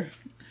blonde hair.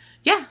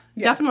 Yeah,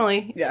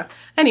 definitely. Yeah.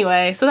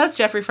 Anyway, so that's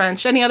Jeffrey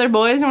French. Any other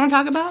boys you want to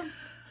talk about?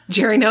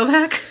 Jerry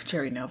Novak?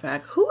 Jerry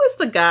Novak. Who is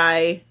the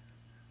guy...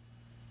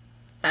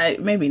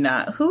 maybe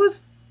not. Who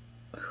is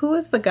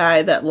the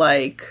guy that,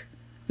 like...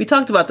 We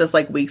talked about this,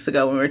 like, weeks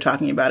ago when we were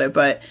talking about it,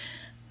 but...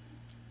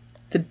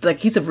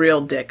 he's a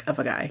real dick of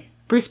a guy.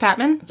 Bruce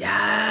Patman?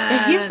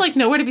 Yeah. He's, like,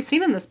 nowhere to be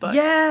seen in this book.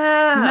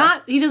 Yeah.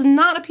 He does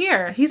not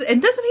appear.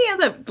 And doesn't he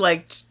end up,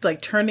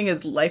 like turning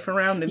his life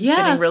around and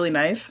getting really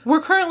nice?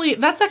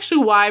 That's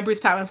actually why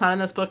Bruce Patman's not in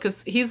this book,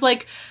 because he's,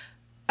 like...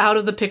 out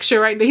of the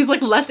picture right now. He's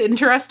like less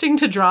interesting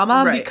to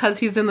drama because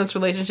he's in this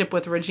relationship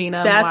with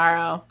Regina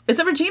Morrow. Is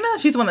it Regina?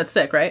 She's the one that's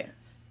sick, right?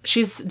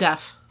 She's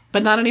deaf,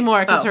 but not anymore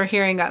because her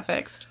hearing got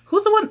fixed.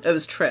 Who's the one? It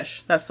was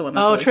Trish. That's the one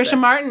that's really Trisha sick.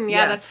 Martin.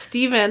 Yeah, that's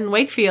Stephen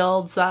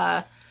Wakefield's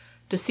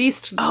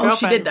deceased girlfriend.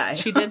 She did die.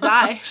 She did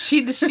die.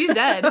 She's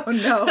dead. Oh,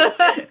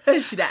 no.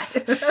 She died.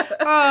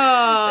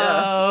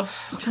 Oh.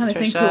 I'm trying to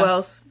think who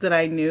else that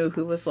I knew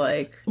who was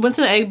like...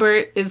 Winston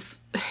Egbert is...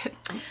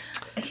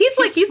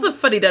 He's the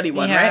fuddy-duddy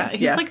one, right?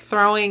 He's like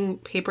throwing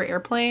paper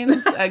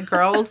airplanes at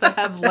girls that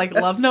have like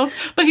love notes,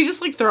 but he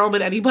just like throw them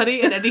at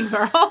anybody and any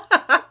girl.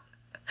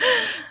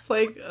 It's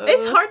like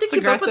it's hard to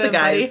keep up with the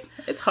guys. Buddy.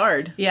 It's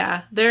hard.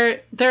 Yeah,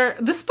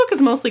 this book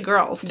is mostly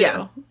girls too.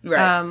 Yeah,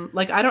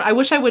 right. I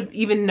wish I would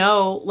even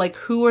know like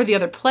who are the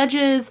other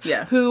pledges.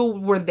 Yeah. Who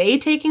were they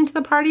taking to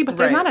the party? But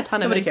there's not a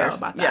ton of info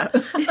about that.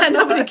 Yeah,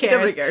 nobody cares.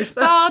 Nobody cares.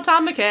 Oh,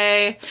 Tom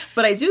McKay.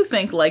 But I do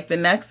think like the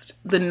next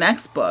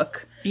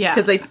book. Yeah.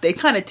 Because they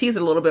kind of tease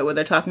it a little bit where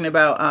they're talking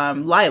about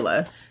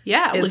Lila.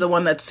 Yeah. Is the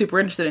one that's super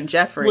interested in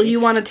Jeffrey. Well, you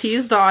want to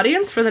tease the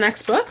audience for the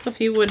next book? If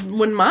you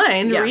wouldn't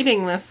mind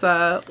reading this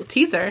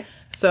teaser.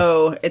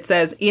 So it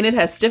says, Enid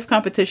has stiff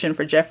competition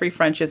for Jeffrey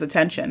French's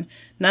attention.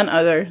 None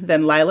other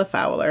than Lila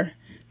Fowler.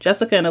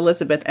 Jessica and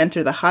Elizabeth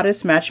enter the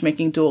hottest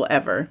matchmaking duel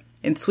ever.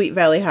 In Sweet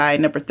Valley High,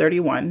 number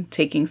 31,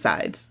 Taking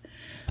Sides.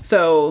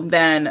 So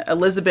then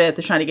Elizabeth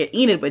is trying to get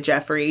Enid with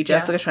Jeffrey.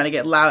 Jessica's trying to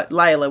get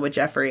Lila with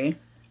Jeffrey.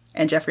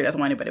 And Jeffrey doesn't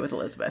want anybody with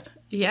Elizabeth.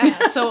 Yeah.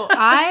 So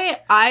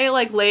I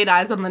like laid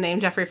eyes on the name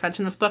Jeffrey French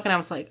in this book, and I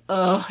was like,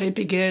 oh, it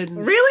begins.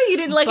 Really? You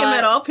didn't like him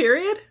at all,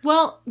 period?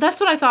 Well, that's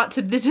what I thought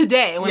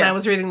today when I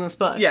was reading this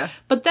book. Yeah.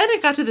 But then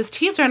it got to this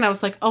teaser, and I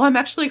was like, oh, I'm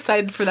actually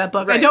excited for that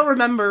book. Right. I don't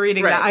remember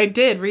reading that. I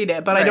did read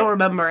it, but I don't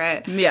remember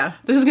it. Yeah.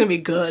 This is going to be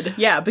good.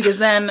 Yeah, because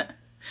then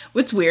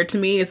what's weird to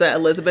me is that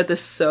Elizabeth is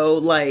so,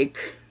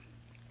 like...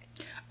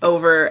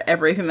 over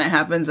everything that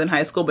happens in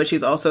high school, but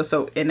she's also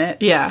so in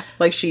it. Yeah.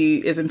 Like, she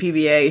is in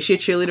PBA. Is she a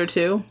cheerleader,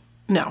 too?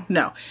 No.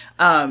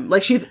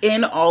 Like, she's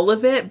in all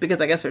of it,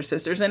 because I guess her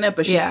sister's in it,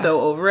 but she's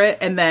so over it.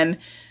 And then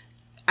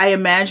I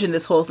imagine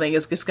this whole thing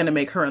is just going to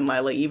make her and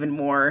Lila even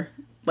more,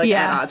 like,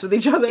 at odds with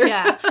each other.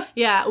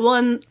 Yeah. Well,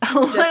 and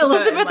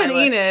Elizabeth and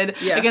Enid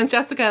against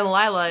Jessica and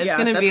Lila, it's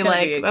going to be,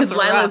 like... Because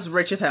Lila's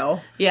rich as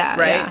hell. Yeah.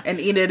 Right? Yeah. And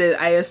Enid,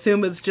 I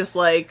assume, is just,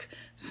 like...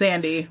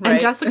 Sandy, right?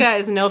 And Jessica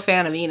is no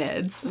fan of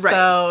Enid's. Right.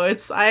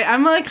 So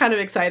I'm like kind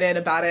of excited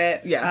about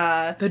it.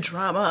 Yeah. The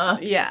drama.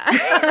 Yeah.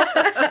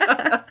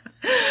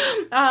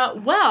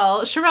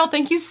 Well, Sherelle,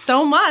 thank you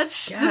so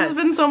much. Yes. This has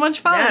been so much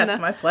fun. Yes,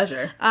 my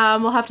pleasure.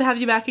 We'll have to have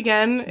you back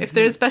again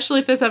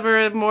especially if there's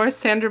ever more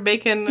Sandra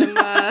Bacon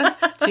and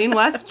Jean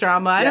West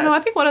drama. I don't know. I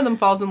think one of them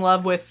falls in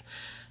love with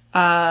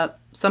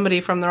somebody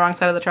from the wrong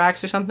side of the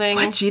tracks or something.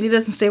 What? Jeannie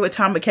doesn't stay with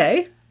Tom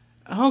McKay?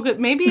 Oh, good.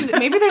 Maybe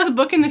there's a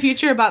book in the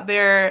future about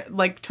their,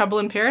 like, trouble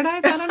in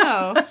paradise. I don't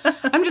know.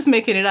 I'm just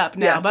making it up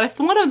now. Yeah. But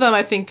one of them,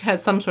 I think,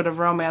 has some sort of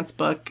romance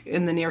book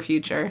in the near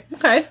future.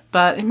 Okay.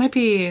 But it might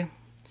be...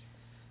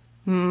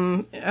 I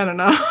don't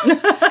know.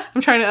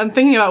 I'm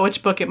thinking about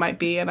which book it might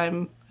be, and I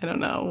don't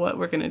know what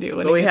we're going to do.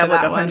 But we have,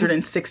 like,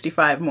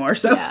 165 more,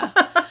 so... Yeah.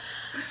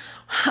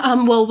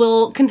 Well,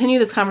 we'll continue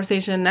this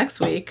conversation next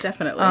week.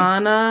 Definitely.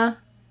 On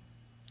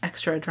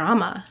extra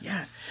drama.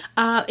 Yes.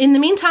 In the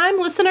meantime,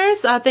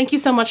 listeners, thank you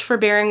so much for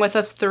bearing with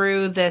us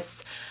through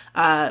this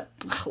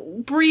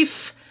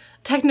brief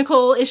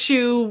technical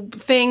issue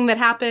thing that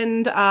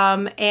happened.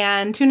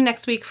 And tune in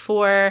next week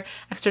for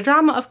extra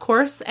drama, of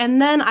course.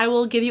 And then I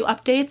will give you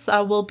updates.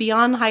 We'll be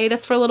on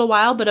hiatus for a little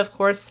while, but of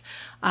course,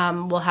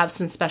 we'll have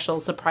some special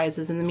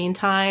surprises in the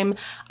meantime.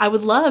 I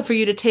would love for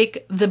you to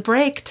take the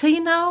break to,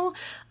 in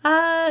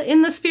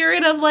the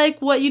spirit of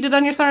like what you did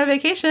on your summer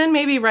vacation,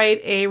 maybe write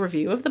a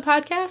review of the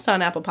podcast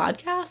on Apple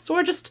Podcasts,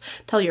 or just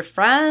tell your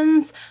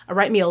friends,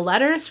 write me a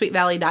letter,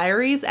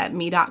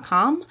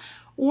 sweetvalleydiaries@me.com,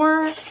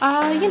 or,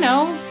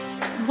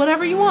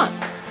 whatever you want.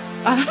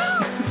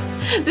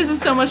 This is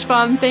so much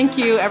fun. Thank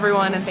you,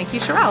 everyone, and thank you,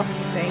 Sherelle.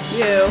 Thank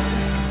you.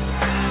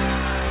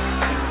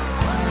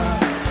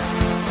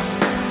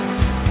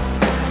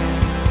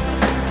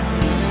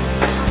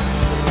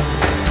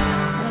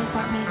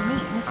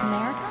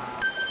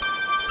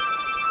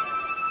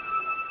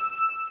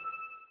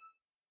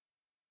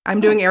 I'm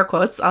doing air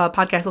quotes.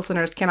 Podcast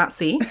listeners cannot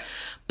see,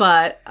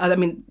 but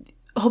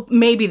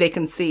maybe they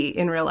can see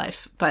in real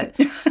life, but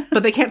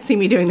they can't see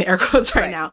me doing the air quotes right now.